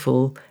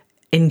beautiful,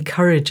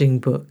 encouraging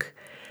book.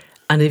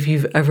 And if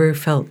you've ever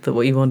felt that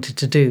what you wanted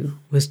to do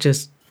was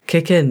just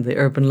kick in the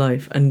urban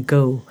life and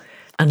go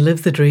and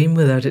live the dream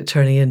without it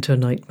turning into a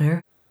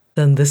nightmare,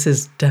 then this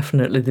is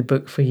definitely the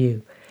book for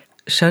you.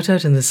 Shout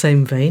out in the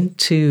same vein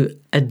to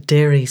A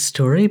Dairy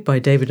Story by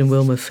David and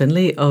Wilma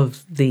Finley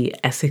of The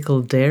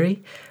Ethical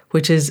Dairy,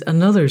 which is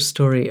another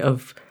story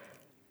of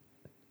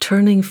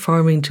turning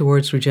farming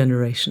towards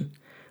regeneration,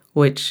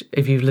 which,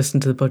 if you've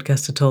listened to the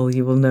podcast at all,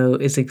 you will know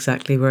is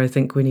exactly where I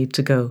think we need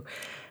to go.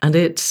 And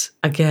it's,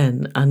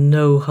 again, a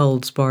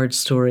no-holds-barred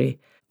story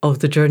of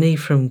the journey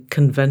from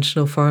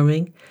conventional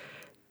farming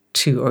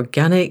to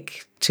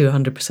organic, to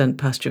 100%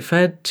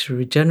 pasture-fed, to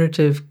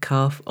regenerative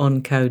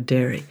calf-on-cow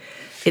dairy.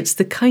 It's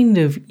the kind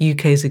of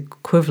UK's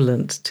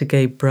equivalent to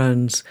Gabe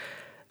Brown's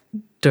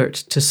Dirt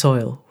to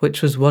Soil,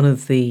 which was one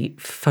of the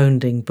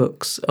founding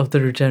books of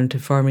the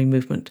regenerative farming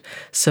movement.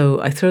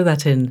 So I throw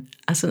that in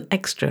as an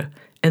extra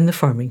in the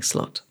farming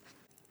slot.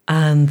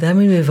 And then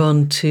we move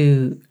on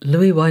to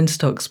Louis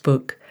Weinstock's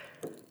book,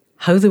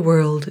 How the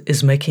World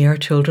is Making Our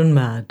Children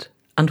Mad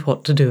and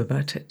What to Do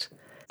About It,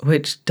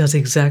 which does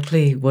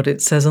exactly what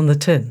it says on the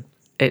tin.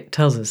 It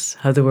tells us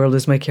how the world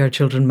is making our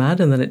children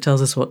mad, and then it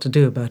tells us what to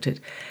do about it.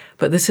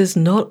 But this is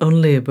not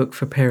only a book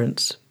for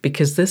parents,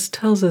 because this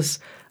tells us,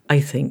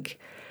 I think,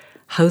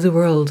 how the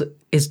world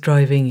is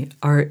driving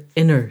our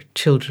inner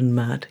children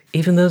mad.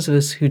 Even those of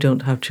us who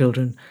don't have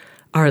children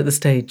are at the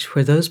stage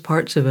where those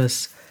parts of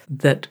us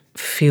that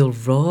feel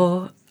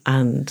raw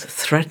and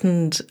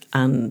threatened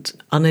and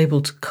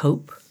unable to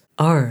cope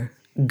are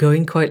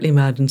going quietly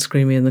mad and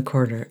screaming in the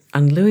corner.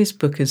 And Louis's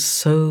book is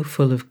so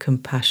full of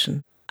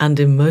compassion and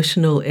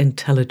emotional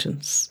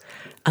intelligence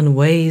and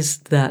ways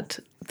that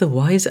the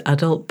wise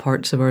adult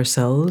parts of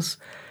ourselves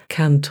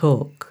can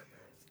talk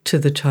to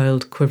the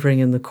child quivering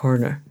in the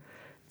corner.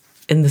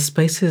 In the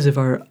spaces of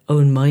our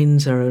own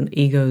minds, our own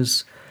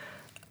egos,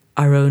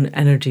 our own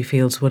energy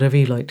fields, whatever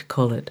you like to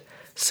call it.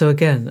 So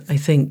again, I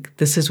think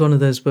this is one of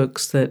those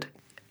books that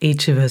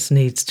each of us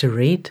needs to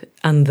read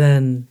and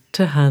then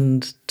to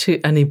hand to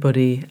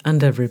anybody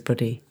and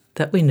everybody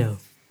that we know.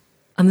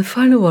 And the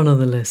final one on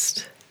the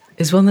list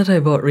is one that I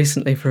bought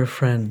recently for a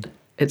friend.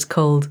 It's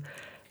called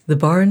The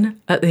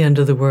Barn at the End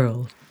of the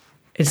World.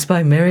 It's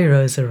by Mary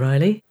Rose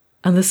O'Reilly,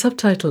 and the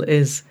subtitle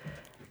is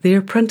The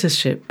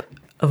Apprenticeship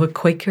of a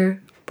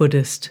Quaker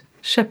Buddhist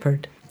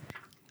Shepherd,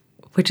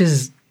 which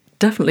is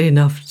definitely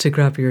enough to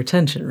grab your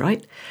attention,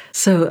 right?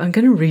 So I'm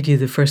going to read you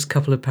the first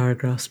couple of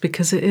paragraphs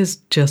because it is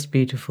just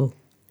beautiful.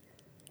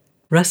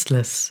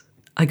 Restless,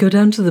 I go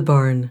down to the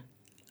barn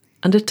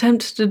and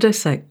attempt to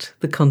dissect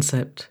the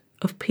concept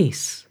of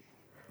peace.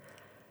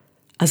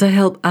 As I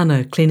help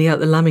Anna cleaning out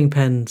the lambing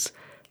pens,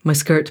 my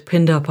skirt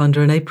pinned up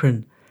under an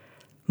apron,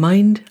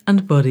 mind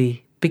and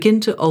body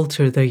begin to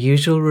alter their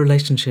usual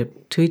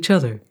relationship to each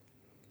other.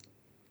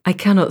 I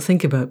cannot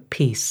think about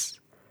peace.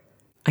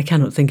 I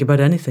cannot think about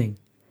anything.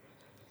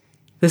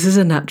 This is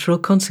a natural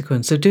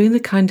consequence of doing the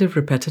kind of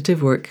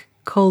repetitive work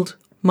called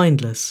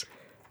mindless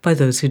by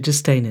those who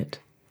disdain it.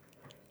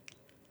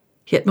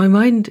 Yet my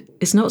mind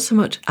is not so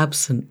much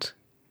absent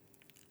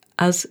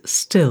as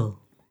still.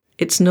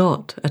 It's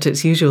not at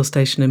its usual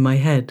station in my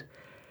head,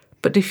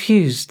 but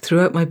diffused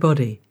throughout my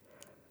body,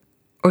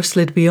 or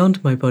slid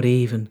beyond my body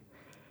even,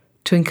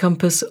 to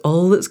encompass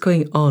all that's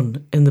going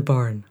on in the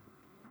barn.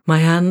 My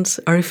hands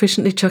are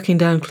efficiently chucking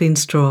down clean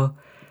straw,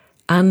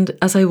 and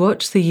as I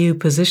watch the ewe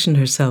position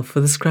herself for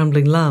the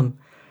scrambling lamb,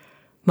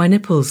 my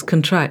nipples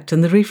contract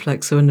in the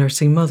reflex of a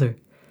nursing mother.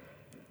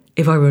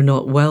 If I were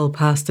not well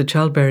past the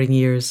childbearing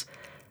years,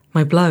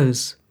 my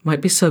blouse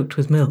might be soaked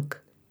with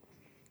milk.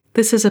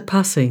 This is a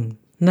passing,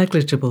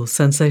 negligible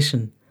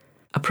sensation,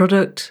 a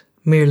product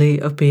merely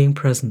of being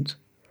present.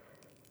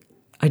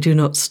 I do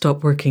not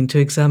stop working to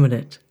examine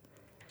it.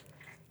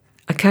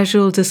 A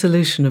casual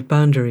dissolution of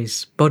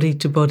boundaries, body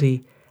to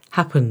body,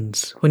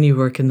 happens when you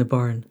work in the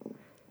barn.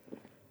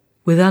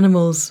 With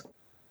animals,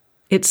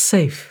 it's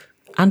safe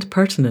and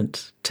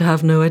pertinent to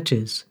have no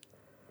edges.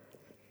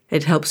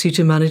 It helps you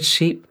to manage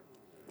sheep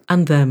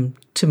and them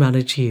to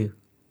manage you.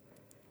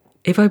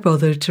 If I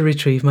bother to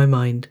retrieve my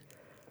mind,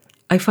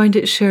 I find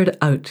it shared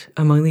out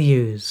among the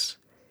ewes,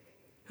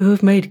 who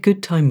have made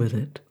good time with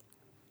it.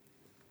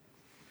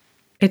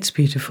 It's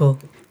beautiful,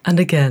 and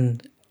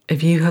again,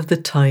 if you have the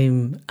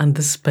time and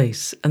the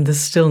space and the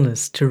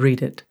stillness to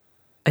read it,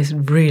 I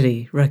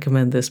really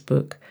recommend this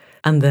book.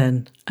 And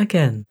then,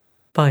 again,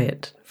 buy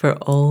it for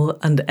all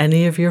and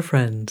any of your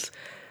friends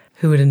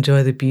who would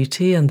enjoy the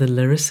beauty and the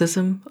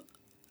lyricism,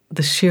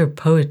 the sheer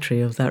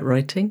poetry of that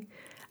writing,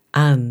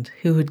 and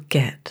who would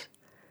get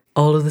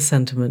all of the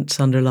sentiments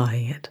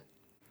underlying it.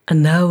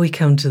 And now we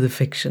come to the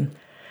fiction.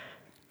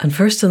 And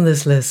first on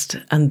this list,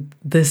 and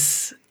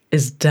this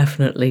is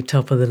definitely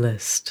top of the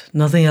list,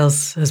 nothing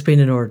else has been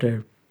in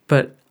order,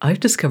 but I've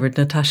discovered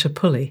Natasha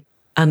Pulley,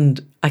 and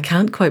I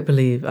can't quite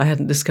believe I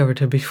hadn't discovered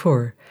her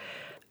before,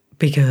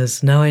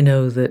 because now I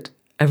know that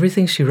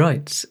everything she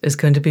writes is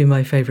going to be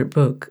my favourite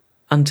book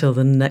until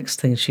the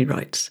next thing she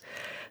writes.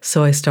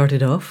 So I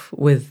started off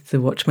with The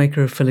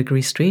Watchmaker of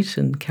Filigree Street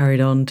and carried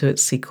on to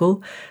its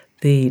sequel,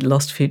 The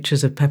Lost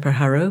Futures of Pepper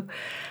Harrow.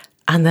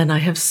 And then I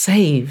have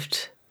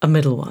saved a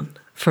middle one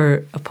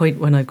for a point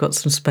when I've got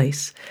some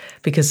space,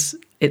 because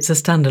it's a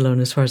standalone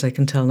as far as I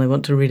can tell, and I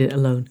want to read it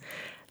alone.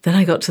 Then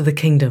I got to The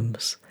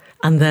Kingdoms,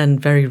 and then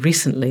very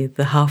recently,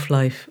 The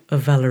Half-Life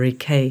of Valerie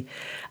Kaye.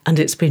 And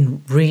it's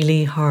been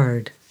really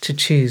hard to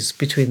choose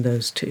between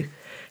those two.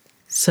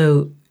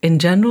 So in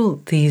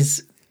general,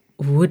 these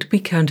would be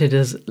counted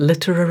as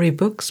literary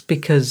books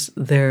because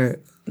they're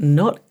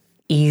not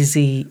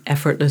easy,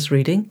 effortless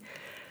reading,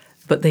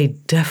 but they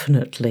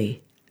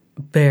definitely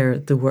bear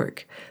the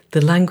work. The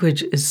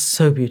language is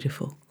so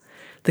beautiful.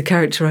 The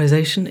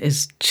characterization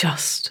is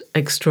just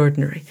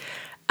extraordinary.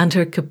 And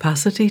her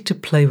capacity to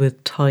play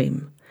with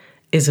time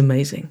is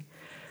amazing.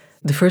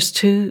 The first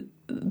two,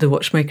 The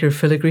Watchmaker of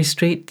Filigree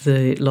Street,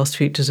 The Lost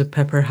Futures of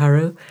Pepper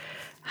Harrow,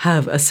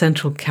 have a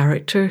central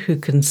character who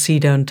can see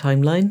down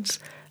timelines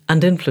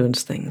and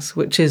influence things,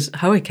 which is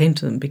how I came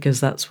to them, because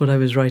that's what I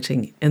was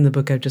writing in the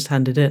book I've just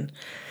handed in.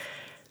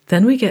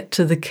 Then we get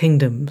to The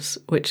Kingdoms,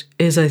 which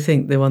is, I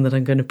think, the one that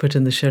I'm going to put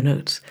in the show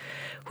notes,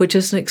 which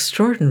is an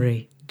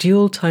extraordinary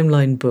dual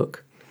timeline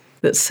book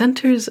that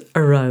centres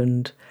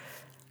around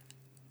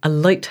a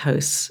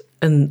lighthouse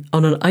on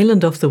an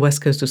island off the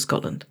west coast of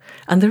Scotland.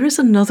 And there is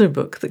another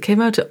book that came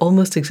out at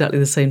almost exactly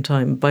the same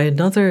time by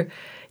another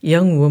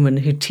young woman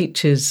who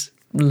teaches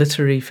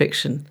literary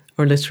fiction,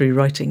 or literary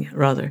writing,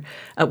 rather,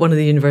 at one of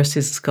the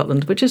universities of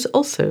Scotland, which is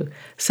also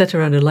set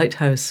around a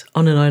lighthouse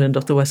on an island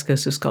off the west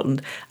coast of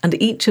Scotland.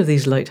 And each of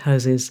these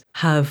lighthouses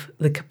have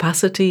the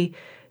capacity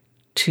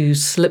to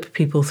slip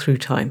people through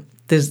time.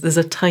 There's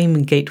a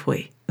time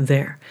gateway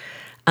there.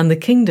 And The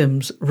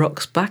Kingdoms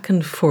rocks back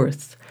and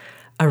forth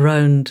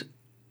around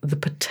the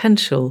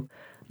potential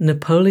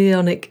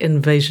Napoleonic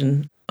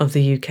invasion of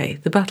the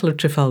UK, the Battle of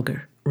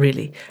Trafalgar,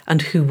 really,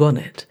 and who won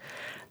it.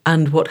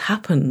 And what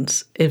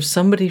happens if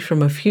somebody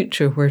from a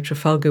future where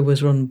Trafalgar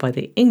was run by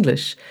the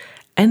English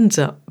ends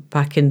up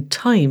back in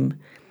time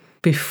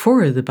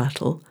before the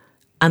battle,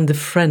 and the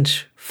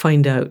French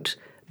find out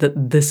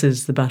that this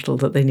is the battle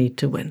that they need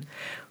to win,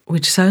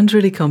 which sounds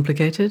really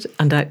complicated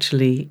and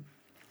actually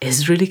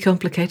is really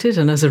complicated.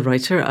 And as a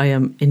writer, I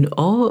am in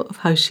awe of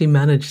how she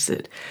manages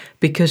it,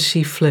 because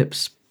she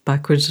flips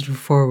backwards and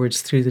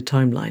forwards through the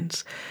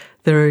timelines.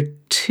 There are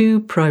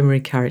two primary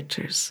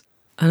characters.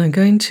 And I'm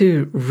going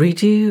to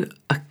read you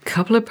a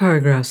couple of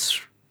paragraphs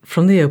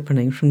from the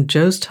opening, from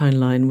Jo's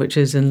timeline, which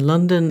is in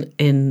London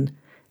in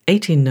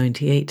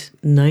 1898,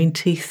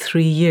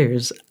 93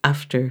 years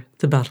after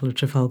the Battle of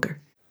Trafalgar.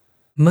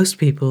 Most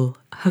people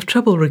have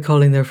trouble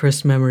recalling their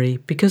first memory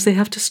because they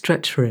have to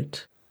stretch for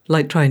it,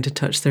 like trying to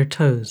touch their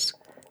toes.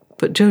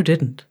 But Jo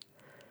didn't.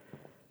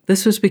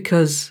 This was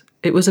because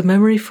it was a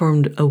memory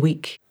formed a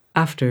week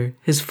after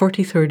his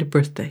 43rd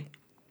birthday.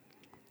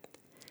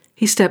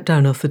 He stepped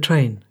down off the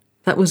train.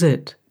 That was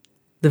it,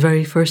 the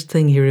very first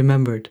thing he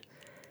remembered.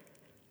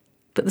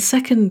 But the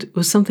second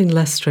was something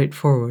less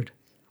straightforward.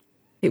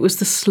 It was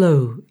the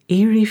slow,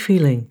 eerie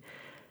feeling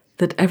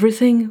that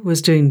everything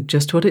was doing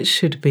just what it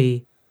should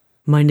be,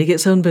 minding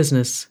its own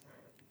business,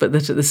 but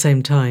that at the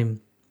same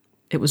time,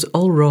 it was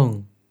all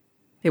wrong.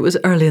 It was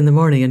early in the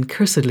morning and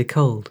cursedly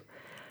cold.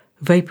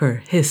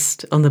 Vapour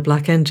hissed on the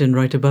black engine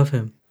right above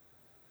him.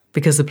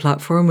 Because the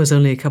platform was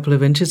only a couple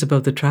of inches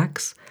above the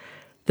tracks,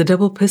 the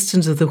double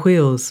pistons of the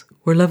wheels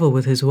were level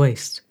with his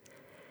waist.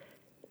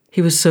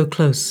 He was so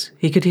close,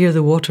 he could hear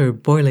the water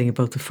boiling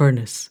above the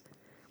furnace.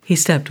 He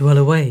stepped well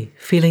away,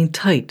 feeling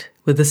tight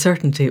with the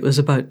certainty it was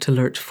about to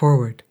lurch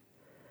forward.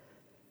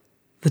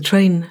 The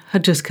train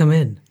had just come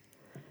in.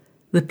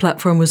 The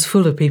platform was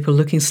full of people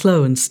looking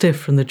slow and stiff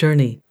from the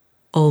journey,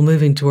 all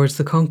moving towards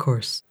the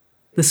concourse.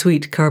 The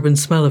sweet carbon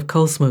smell of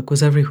coal smoke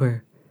was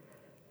everywhere.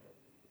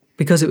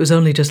 Because it was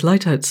only just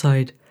light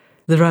outside,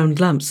 the round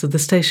lamps of the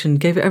station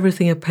gave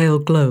everything a pale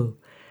glow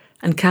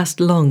and cast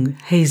long,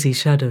 hazy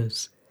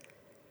shadows.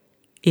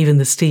 Even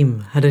the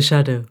steam had a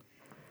shadow,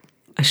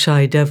 a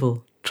shy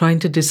devil trying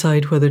to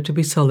decide whether to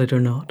be solid or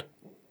not.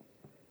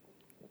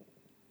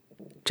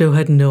 Jo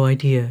had no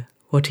idea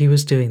what he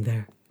was doing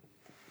there.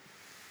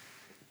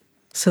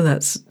 So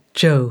that's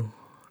Jo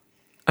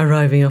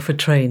arriving off a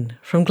train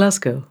from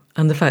Glasgow,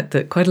 and the fact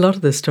that quite a lot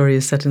of this story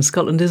is set in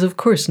Scotland is of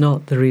course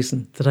not the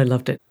reason that I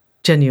loved it.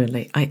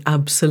 Genuinely, I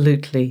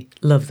absolutely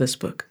love this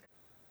book.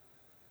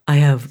 I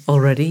have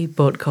already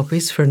bought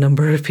copies for a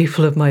number of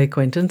people of my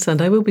acquaintance,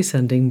 and I will be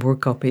sending more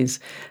copies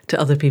to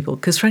other people,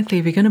 because frankly,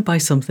 if you're going to buy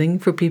something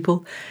for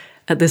people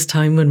at this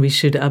time when we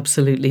should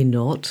absolutely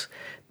not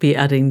be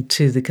adding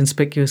to the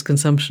conspicuous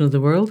consumption of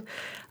the world,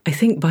 I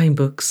think buying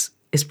books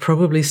is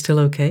probably still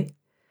okay.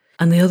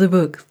 And the other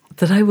book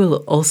that I will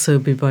also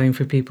be buying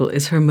for people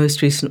is her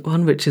most recent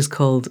one, which is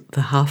called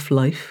The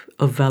Half-Life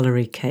of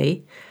Valerie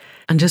Kaye.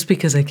 And just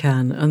because I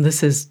can, and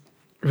this is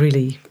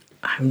really,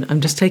 I'm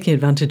just taking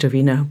advantage of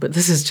you now, but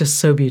this is just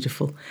so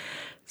beautiful.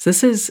 So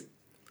this is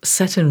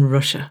set in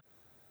Russia.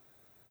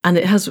 And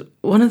it has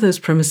one of those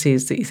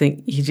premises that you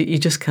think you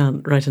just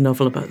can't write a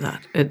novel about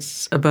that.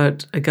 It's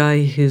about a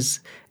guy who's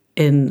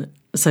in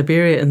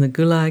Siberia in the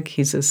Gulag.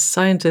 He's a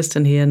scientist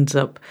and he ends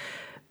up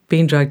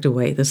being dragged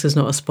away. This is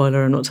not a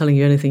spoiler. I'm not telling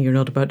you anything you're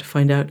not about to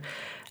find out.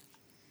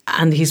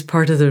 And he's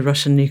part of the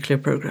Russian nuclear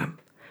program.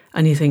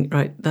 And you think,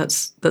 right,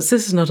 this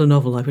is not a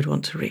novel I would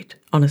want to read,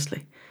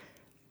 honestly.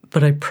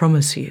 But I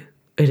promise you,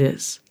 it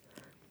is.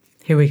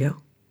 Here we go.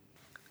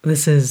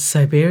 This is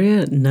Siberia,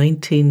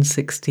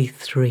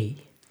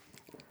 1963.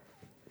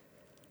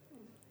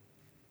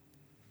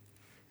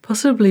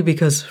 Possibly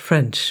because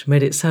French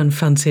made it sound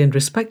fancy and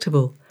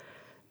respectable,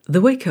 the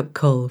wake-up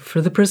call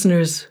for the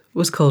prisoners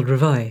was called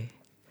Réveil.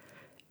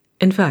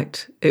 In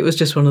fact, it was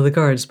just one of the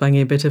guards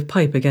banging a bit of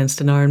pipe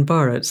against an iron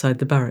bar outside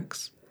the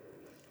barracks.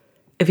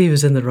 If he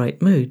was in the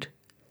right mood,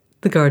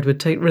 the guard would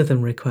take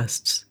rhythm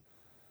requests.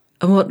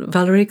 And what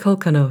Valery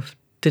Kolkanov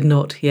did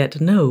not yet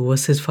know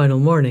was his final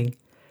morning.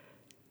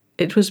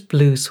 It was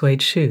blue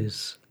suede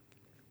shoes.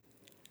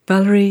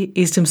 Valery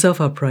eased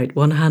himself upright,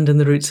 one hand in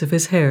the roots of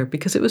his hair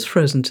because it was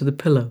frozen to the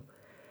pillow.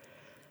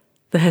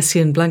 The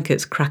Hessian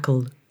blankets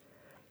crackled.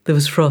 There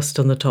was frost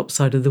on the top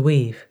side of the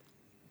weave.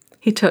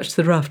 He touched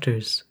the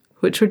rafters,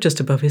 which were just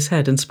above his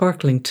head and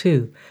sparkling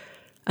too,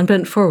 and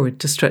bent forward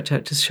to stretch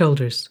out his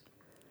shoulders.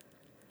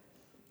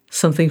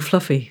 Something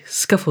fluffy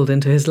scuffled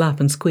into his lap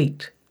and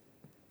squeaked.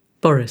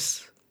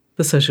 Boris,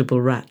 the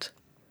sociable rat.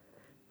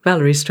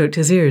 Valery stroked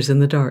his ears in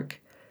the dark,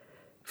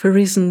 for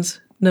reasons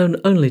known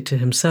only to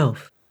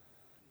himself.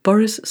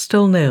 Boris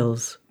stole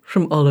nails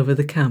from all over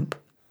the camp.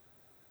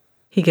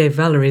 He gave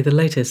Valery the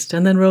latest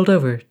and then rolled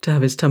over to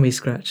have his tummy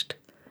scratched.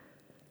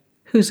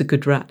 "Who's a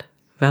good rat?"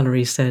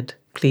 Valery said,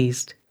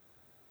 pleased.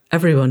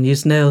 Everyone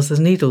used nails as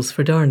needles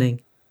for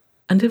darning,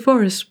 and if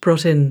Boris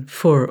brought in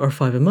 4 or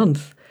 5 a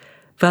month,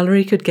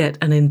 Valery could get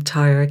an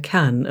entire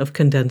can of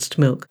condensed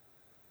milk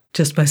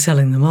just by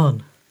selling them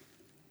on.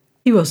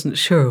 He wasn't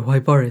sure why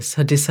Boris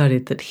had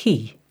decided that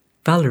he,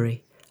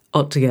 Valery,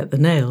 ought to get the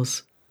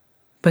nails,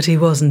 but he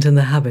wasn't in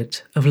the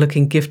habit of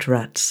looking gift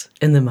rats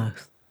in the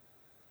mouth.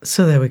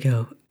 So there we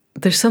go.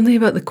 There's something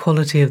about the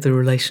quality of the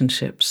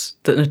relationships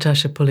that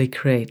Natasha Pulley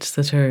creates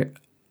that are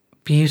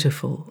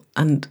beautiful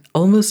and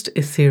almost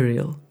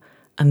ethereal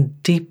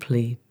and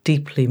deeply,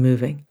 deeply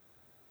moving.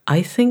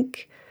 I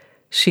think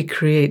she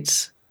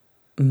creates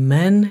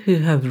men who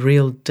have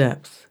real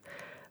depth,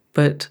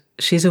 but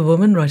she's a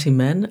woman writing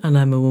men and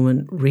I'm a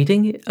woman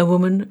reading a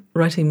woman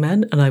writing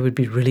men, and I would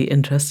be really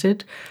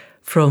interested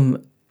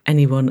from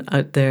anyone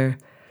out there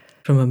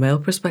from a male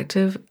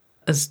perspective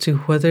as to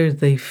whether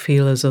they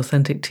feel as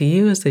authentic to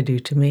you as they do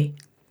to me.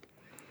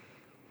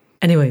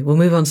 Anyway, we'll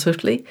move on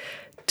swiftly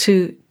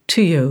to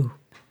Tuyo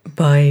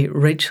by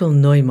Rachel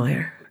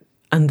Neumeier.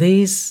 And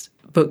these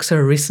books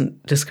are a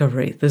recent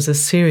discovery. There's a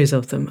series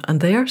of them, and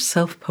they are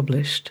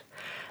self-published.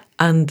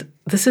 And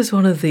this is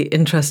one of the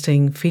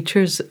interesting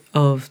features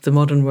of the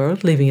modern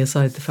world, leaving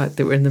aside the fact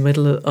that we're in the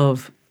middle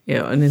of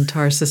an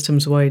entire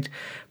systems-wide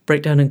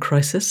breakdown and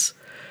crisis.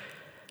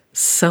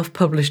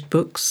 Self-published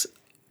books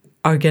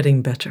are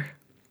getting better.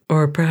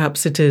 Or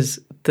perhaps it is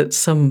that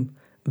some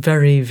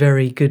very,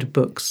 very good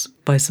books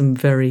by some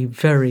very,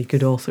 very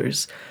good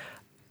authors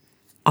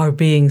are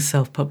being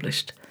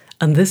self-published.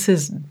 And this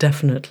is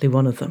definitely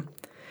one of them.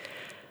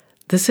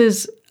 This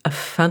is a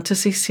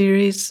fantasy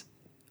series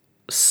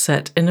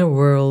set in a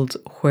world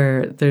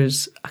where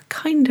there's a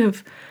kind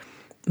of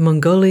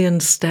Mongolian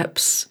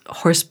steppes,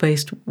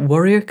 horse-based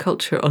warrior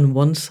culture on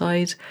one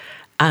side,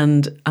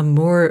 and a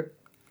more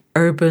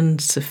urban,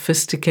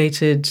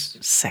 sophisticated,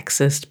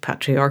 sexist,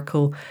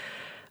 patriarchal.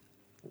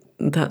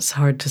 That's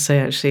hard to say,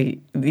 actually.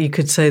 You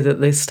could say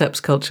that the steppes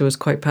culture was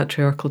quite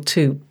patriarchal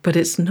too, but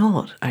it's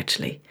not,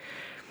 actually.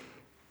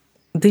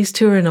 These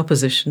two are in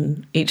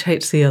opposition, each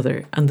hates the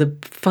other, and the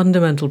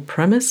fundamental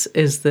premise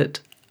is that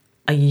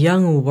a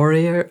young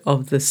warrior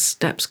of the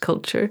steppes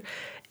culture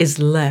is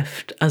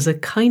left as a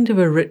kind of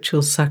a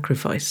ritual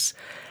sacrifice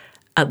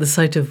at the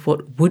site of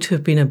what would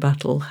have been a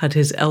battle had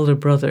his elder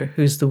brother,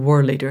 who's the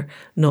war leader,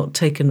 not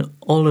taken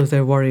all of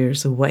their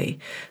warriors away.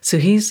 So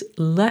he's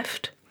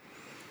left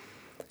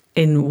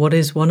in what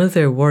is one of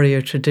their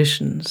warrior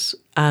traditions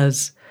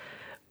as,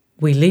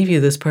 we leave you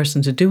this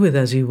person to do with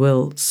as you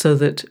will so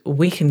that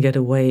we can get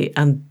away,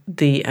 and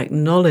the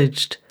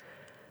acknowledged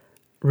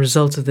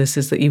result of this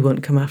is that you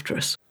won't come after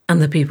us.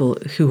 And the people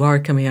who are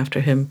coming after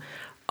him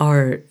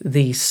are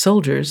the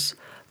soldiers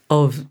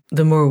of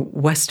the more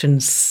Western,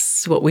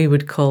 what we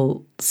would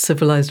call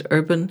civilized,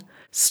 urban,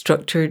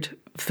 structured,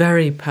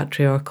 very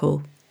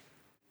patriarchal,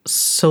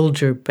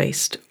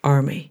 soldier-based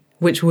army,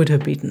 which would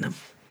have beaten them.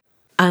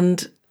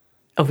 And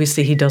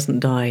obviously he doesn't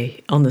die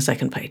on the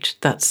second page.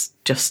 That's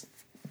just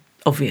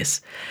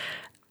obvious.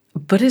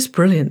 But it's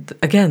brilliant.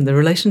 Again, the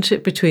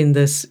relationship between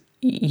this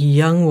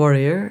young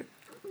warrior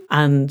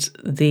and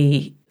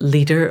the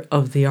leader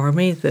of the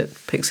army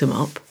that picks him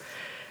up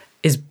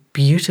is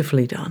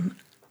beautifully done.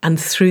 And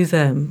through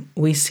them,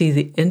 we see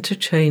the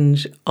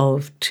interchange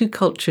of two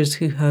cultures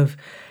who have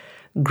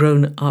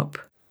grown up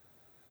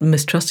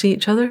mistrusting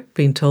each other,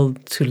 being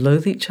told to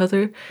loathe each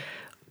other,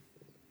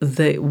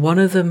 one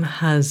of them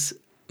has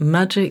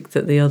magic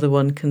that the other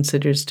one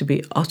considers to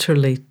be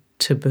utterly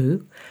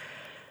taboo.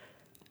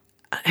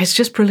 It's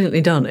just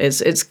brilliantly done.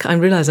 I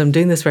realise I'm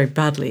doing this very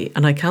badly,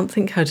 and I can't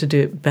think how to do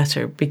it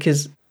better,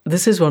 because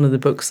this is one of the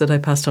books that I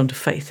passed on to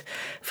Faith.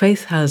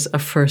 Faith has a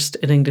first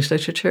in English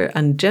literature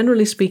and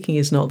generally speaking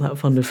is not that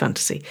fond of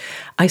fantasy.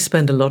 I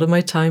spend a lot of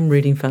my time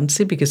reading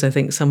fantasy because I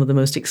think some of the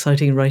most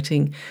exciting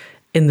writing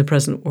in the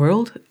present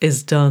world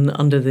is done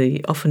under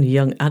the often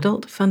young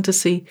adult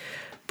fantasy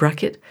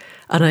bracket.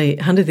 And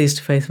I handed these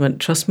to Faith and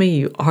went, trust me,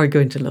 you are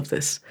going to love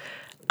this.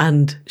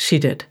 And she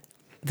did.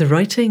 The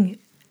writing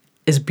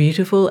is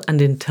beautiful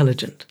and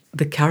intelligent.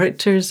 The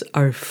characters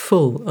are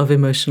full of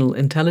emotional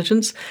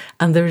intelligence,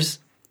 and there's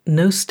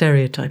no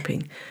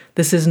stereotyping.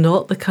 This is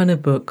not the kind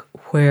of book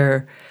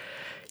where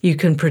you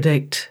can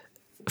predict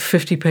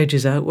 50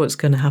 pages out what's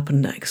going to happen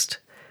next,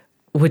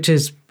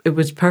 it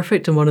was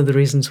perfect and one of the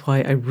reasons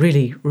why I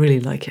really, really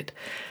like it.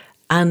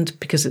 And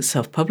because it's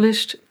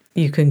self-published,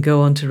 you can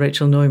go onto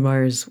Rachel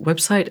Neumeyer's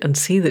website and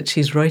see that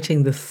she's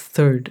writing the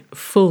third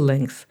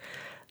full-length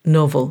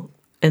novel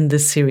in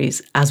this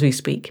series as we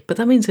speak, but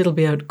that means it'll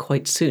be out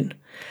quite soon.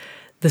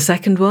 The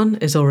second one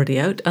is already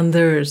out, and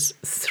there's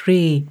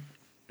 3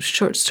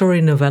 short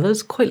story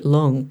novellas, quite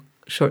long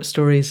short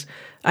stories,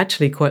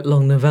 actually quite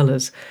long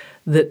novellas,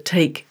 that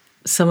take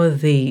some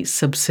of the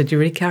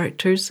subsidiary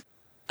characters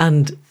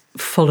and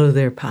follow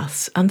their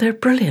paths. And they're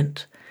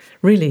brilliant.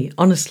 Really,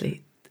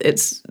 honestly,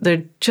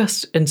 they're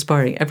just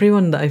inspiring.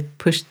 Everyone that I've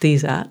pushed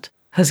these at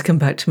has come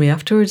back to me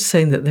afterwards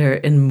saying that they're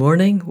in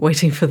mourning,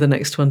 waiting for the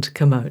next one to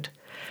come out.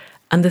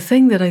 And the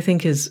thing that I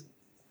think is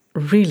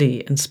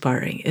really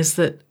inspiring is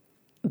that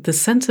the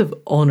sense of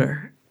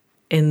honour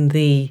in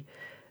the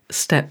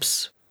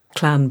Steppes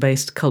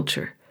clan-based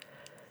culture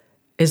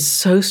is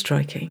so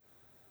striking.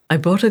 I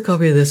bought a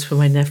copy of this for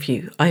my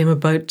nephew. I am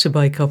about to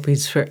buy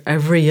copies for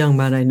every young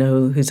man I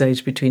know who's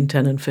aged between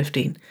 10 and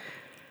 15,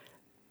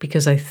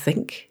 because I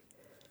think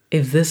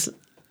if this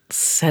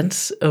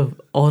sense of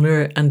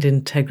honour and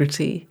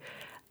integrity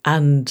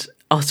and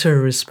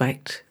utter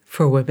respect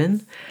for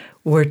women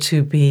were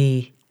to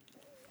be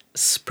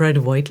spread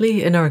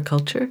widely in our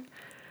culture,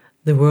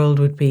 the world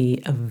would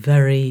be a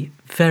very,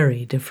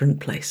 very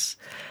different place.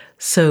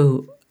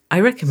 So I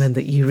recommend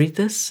that you read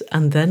this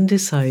and then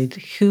decide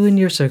who in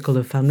your circle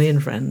of family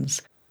and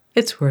friends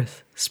it's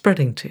worth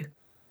spreading to.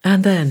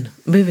 And then,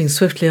 moving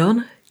swiftly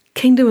on,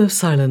 Kingdom of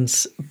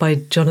Silence by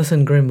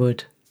Jonathan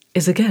Grimwood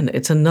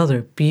it's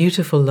another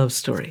beautiful love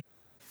story.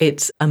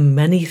 It's a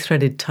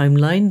many-threaded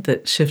timeline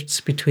that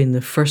shifts between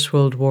the First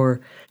World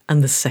War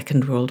and the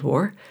Second World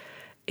War.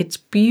 It's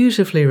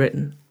beautifully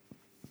written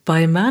by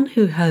a man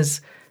who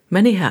has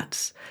many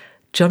hats.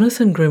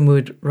 Jonathan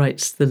Grimwood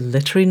writes the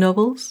literary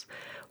novels,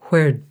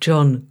 where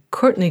John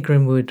Courtney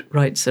Grimwood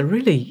writes a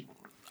really,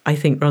 I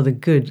think, rather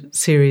good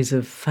series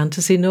of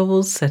fantasy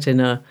novels set in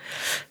a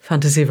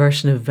fantasy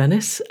version of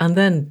Venice. And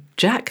then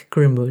Jack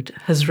Grimwood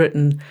has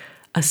written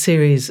a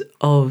series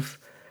of,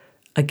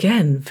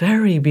 again,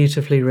 very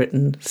beautifully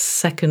written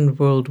Second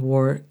World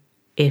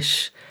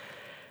War-ish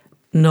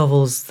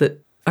novels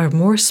that are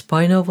more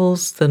spy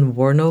novels than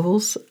war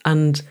novels,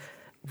 and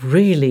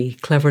really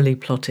cleverly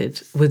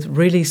plotted with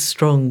really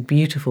strong,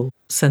 beautiful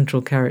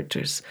central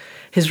characters.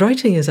 His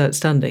writing is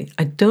outstanding.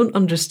 I don't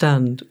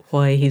understand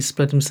why he's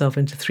split himself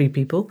into 3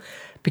 people,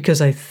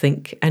 because I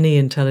think any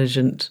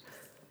intelligent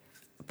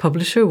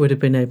publisher would have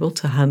been able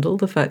to handle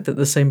the fact that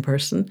the same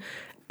person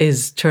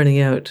is turning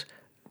out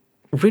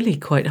really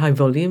quite high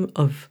volume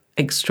of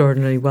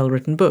extraordinarily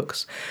well-written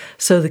books.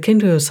 So The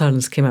Kingdom of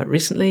Silence came out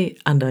recently,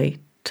 and I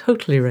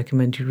totally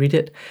recommend you read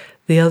it.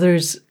 The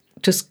others,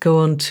 just go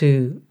on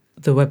to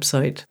the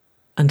website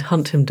and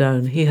hunt him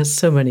down. He has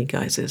so many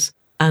guises,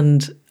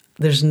 and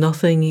there's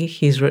nothing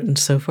he's written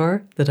so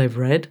far that I've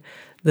read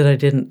that I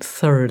didn't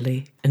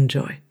thoroughly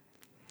enjoy.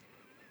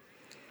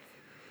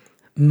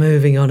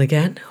 Moving on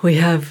again, we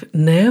have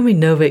Naomi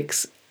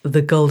Novik's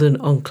The Golden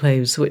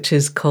Enclaves, which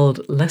is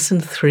called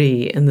Lesson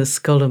 3 in the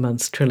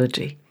Scholomance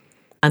trilogy.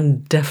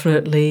 And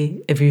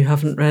definitely, if you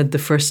haven't read the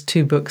first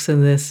 2 books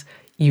in this,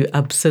 you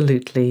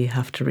absolutely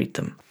have to read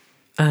them.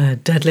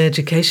 Deadly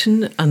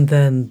Education, and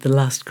then The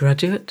Last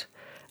Graduate,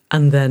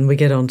 and then we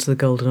get on to The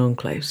Golden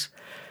Enclaves.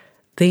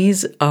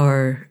 These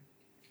are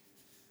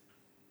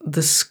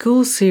the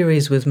school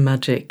series with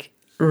magic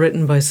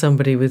written by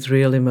somebody with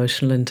real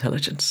emotional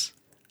intelligence,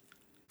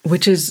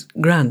 which is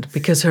grand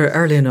because her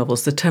earlier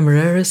novels, the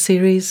Temeraire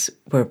series,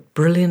 were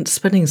brilliant.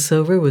 Spinning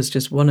Silver was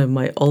just one of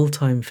my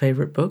all-time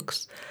favourite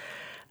books.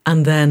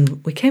 And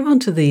then we came on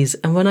to these,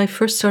 and when I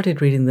first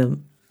started reading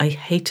them, I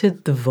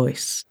hated the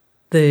voice.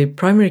 The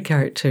primary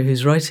character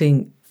who's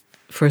writing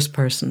first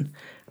person,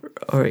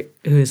 or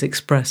who is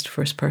expressed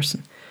first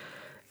person,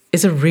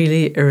 is a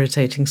really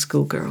irritating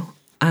schoolgirl.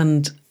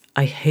 And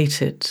I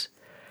hated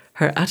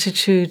her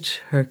attitude,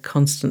 her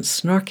constant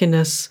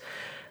snarkiness,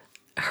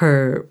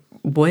 her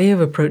way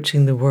of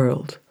approaching the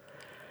world.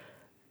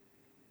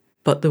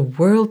 But the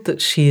world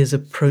that she is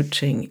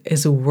approaching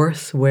is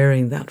worth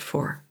wearing that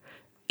for.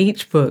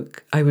 each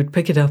book, I would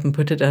pick it up and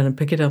put it down and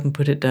pick it up and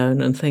put it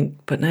down and think,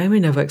 but Naomi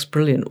Novak's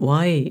brilliant.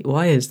 Why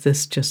is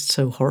this just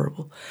so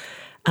horrible?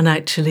 And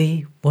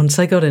actually, once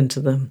I got into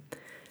them,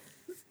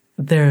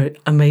 they're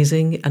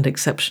amazing and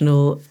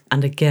exceptional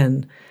and,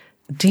 again,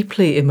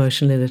 deeply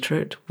emotionally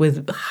literate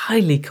with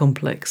highly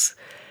complex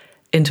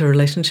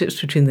interrelationships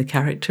between the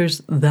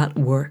characters that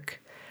work.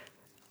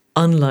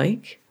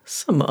 Unlike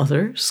some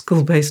other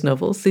school-based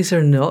novels, these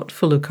are not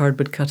full of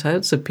cardboard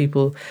cutouts of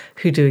people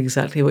who do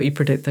exactly what you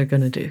predict they're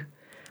going to do.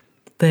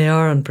 They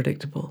are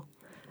unpredictable.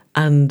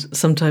 And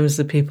sometimes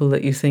the people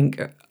that you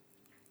think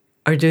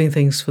are doing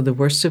things for the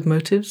worst of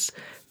motives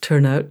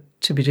turn out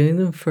to be doing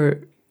them for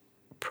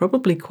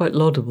probably quite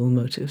laudable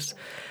motives.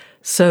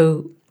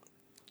 So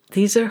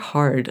these are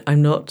hard.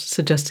 I'm not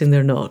suggesting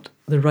they're not.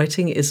 The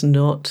writing is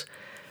not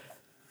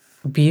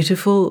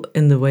beautiful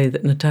in the way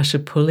that Natasha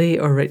Pulley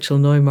or Rachel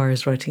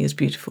Neumayer's writing is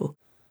beautiful,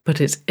 but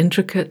it's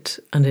intricate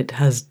and it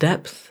has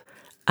depth,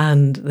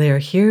 and they are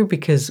here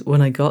because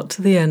when I got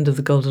to the end of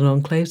the Golden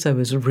Enclaves, I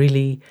was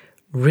really,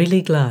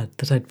 really glad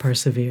that I'd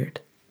persevered.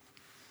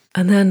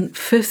 And then,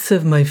 fifth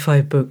of my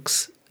 5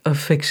 books of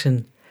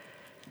fiction,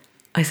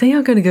 I think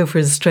I'm going to go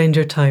for The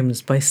Stranger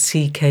Times by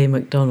C.K.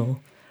 McDonell,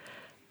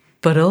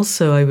 but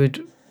also I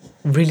would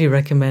really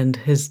recommend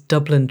his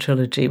Dublin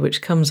trilogy,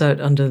 which comes out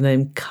under the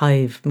name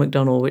Caimh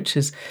McDonell, which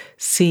is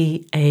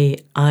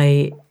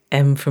C-A-I-M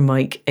for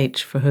Mike,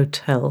 H for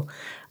Hotel.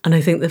 And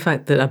I think the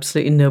fact that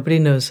absolutely nobody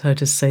knows how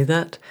to say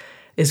that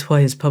is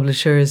why his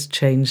publisher has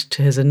changed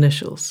to his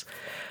initials.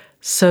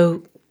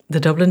 So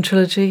the Dublin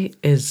trilogy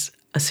is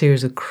a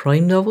series of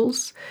crime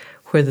novels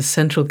where the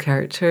central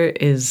character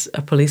is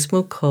a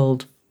policeman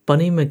called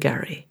Bunny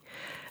McGarry.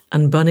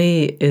 And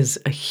Bunny is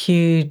a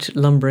huge,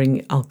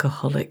 lumbering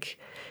alcoholic.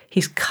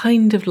 He's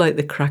kind of like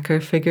the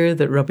cracker figure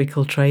that Robbie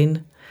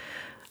Coltrane,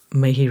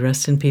 may he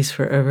rest in peace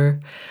forever,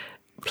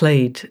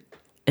 played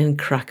in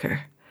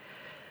Cracker.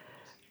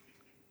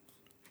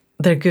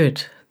 They're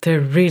good. They're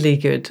really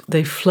good.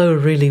 They flow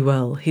really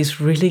well. He's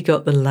really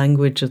got the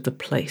language of the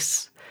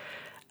place.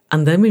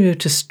 And then we move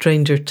to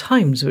Stranger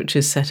Times, which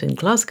is set in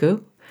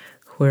Glasgow,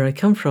 where I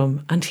come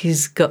from, and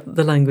he's got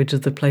the language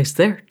of the place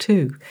there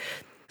too.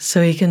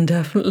 So he can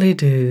definitely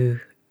do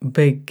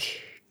big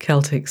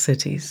Celtic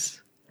cities.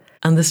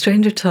 And The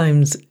Stranger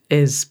Times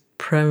is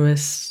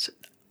premised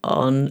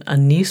on a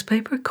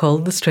newspaper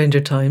called The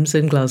Stranger Times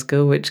in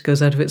Glasgow, which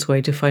goes out of its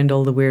way to find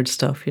all the weird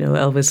stuff,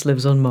 Elvis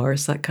lives on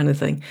Mars, that kind of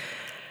thing.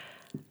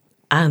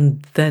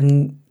 And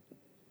then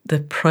the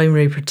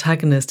primary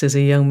protagonist is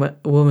a young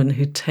woman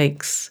who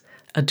takes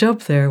a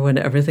job there when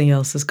everything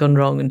else has gone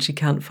wrong and she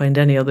can't find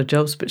any other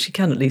jobs, but she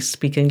can at least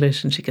speak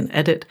English and she can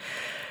edit.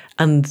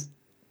 And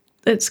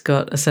it's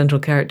got a central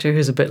character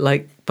who's a bit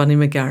like Bunny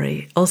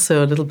McGarry,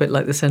 also a little bit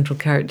like the central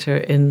character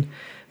in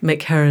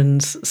Mick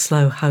Herron's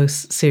Slough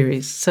House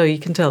series. So you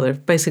can tell they're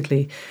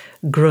basically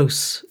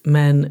gross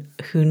men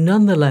who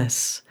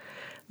nonetheless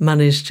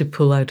manage to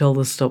pull out all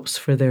the stops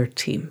for their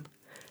team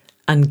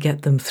and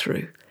get them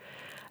through.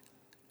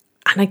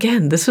 And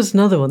again, this was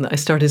another one that I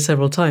started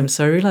several times,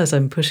 so I realise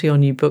I'm pushing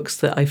on you books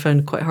that I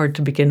found quite hard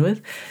to begin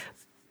with.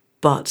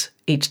 But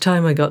each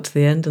time I got to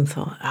the end and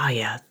thought,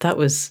 yeah, that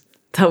was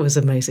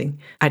amazing.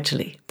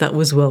 Actually, that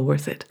was well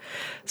worth it.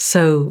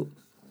 So,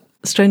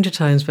 Stranger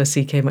Times by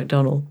C.K.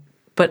 McDonell.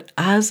 But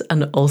as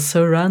an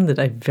also-ran that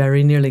I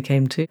very nearly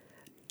came to,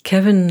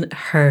 Kevin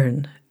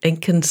Hearn,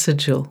 Ink and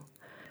Sigil,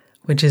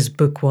 which is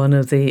book 1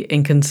 of the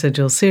Ink and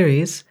Sigil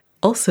series,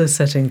 also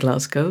set in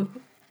Glasgow,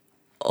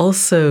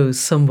 also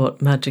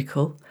somewhat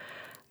magical,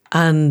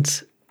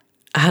 and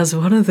has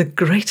one of the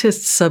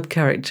greatest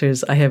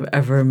sub-characters I have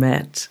ever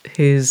met,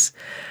 who's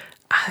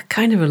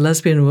kind of a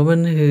lesbian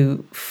woman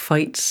who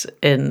fights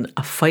in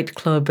a fight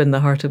club in the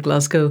heart of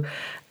Glasgow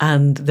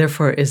and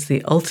therefore is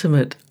the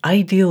ultimate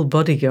ideal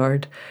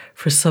bodyguard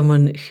for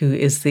someone who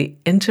is the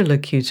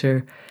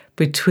interlocutor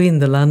between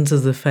the lands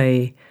of the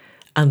Fae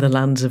and the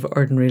lands of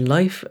ordinary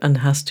life and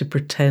has to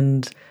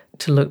pretend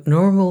to look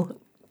normal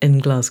in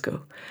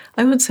Glasgow.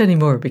 I won't say any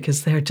more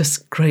because they're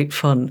just great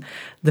fun.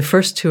 The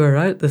first 2 are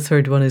out, the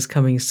third one is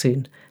coming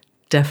soon.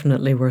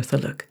 Definitely worth a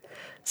look.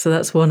 So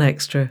that's 1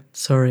 extra.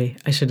 Sorry,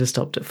 I should have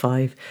stopped at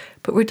 5.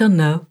 But we're done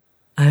now.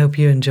 I hope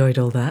you enjoyed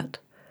all that.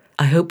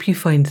 I hope you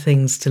find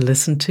things to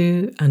listen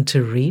to and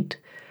to read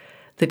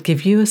that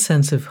give you a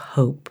sense of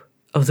hope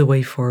of the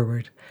way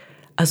forward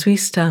as we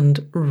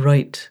stand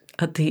right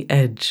at the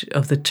edge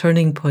of the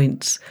turning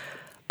points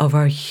of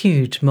our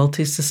huge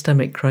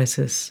multi-systemic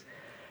crisis.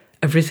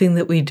 Everything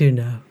that we do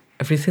now,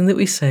 everything that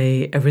we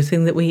say,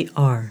 everything that we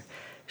are,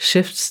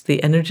 shifts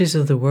the energies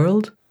of the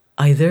world,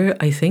 either,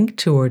 I think,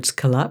 towards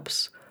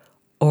collapse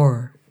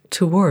or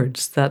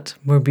towards that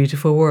more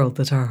beautiful world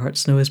that our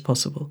hearts know is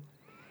possible.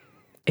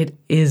 It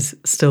is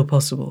still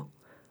possible.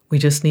 We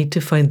just need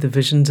to find the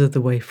visions of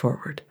the way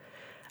forward.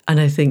 And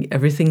I think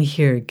everything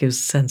here gives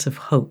a sense of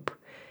hope,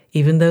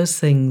 even those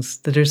things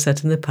that are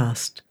set in the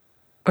past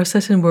or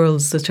set in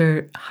worlds that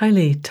are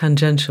highly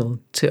tangential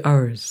to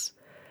ours.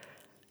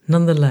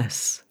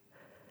 Nonetheless,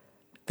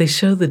 they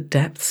show the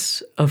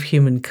depths of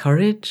human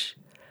courage,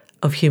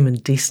 of human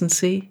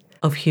decency,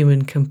 of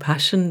human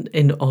compassion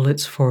in all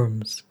its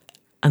forms.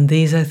 And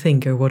these, I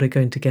think, are what are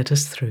going to get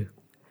us through.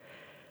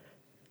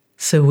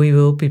 So we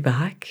will be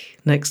back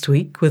next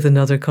week with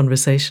another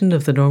conversation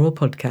of the Normal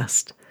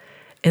Podcast.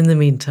 In the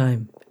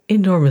meantime,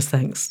 enormous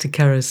thanks to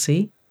Caro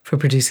C. for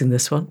producing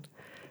this one,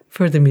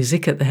 for the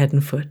music at the head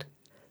and foot,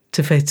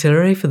 to Faith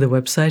Tillery for the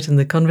website and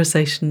the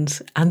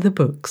conversations and the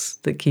books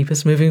that keep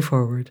us moving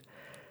forward,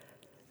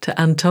 to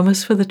Anne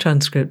Thomas for the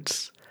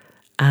transcripts,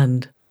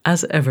 and,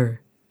 as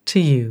ever, to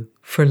you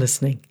for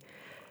listening.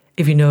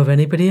 If you know of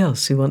anybody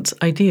else who wants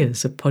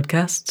ideas of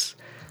podcasts,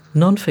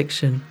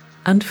 non-fiction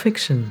and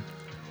fiction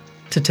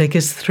to take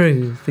us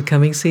through the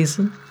coming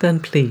season, then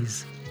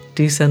please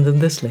do send them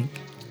this link.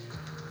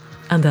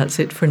 And that's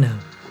it for now.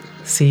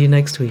 See you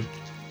next week.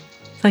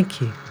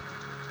 Thank you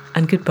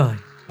and goodbye.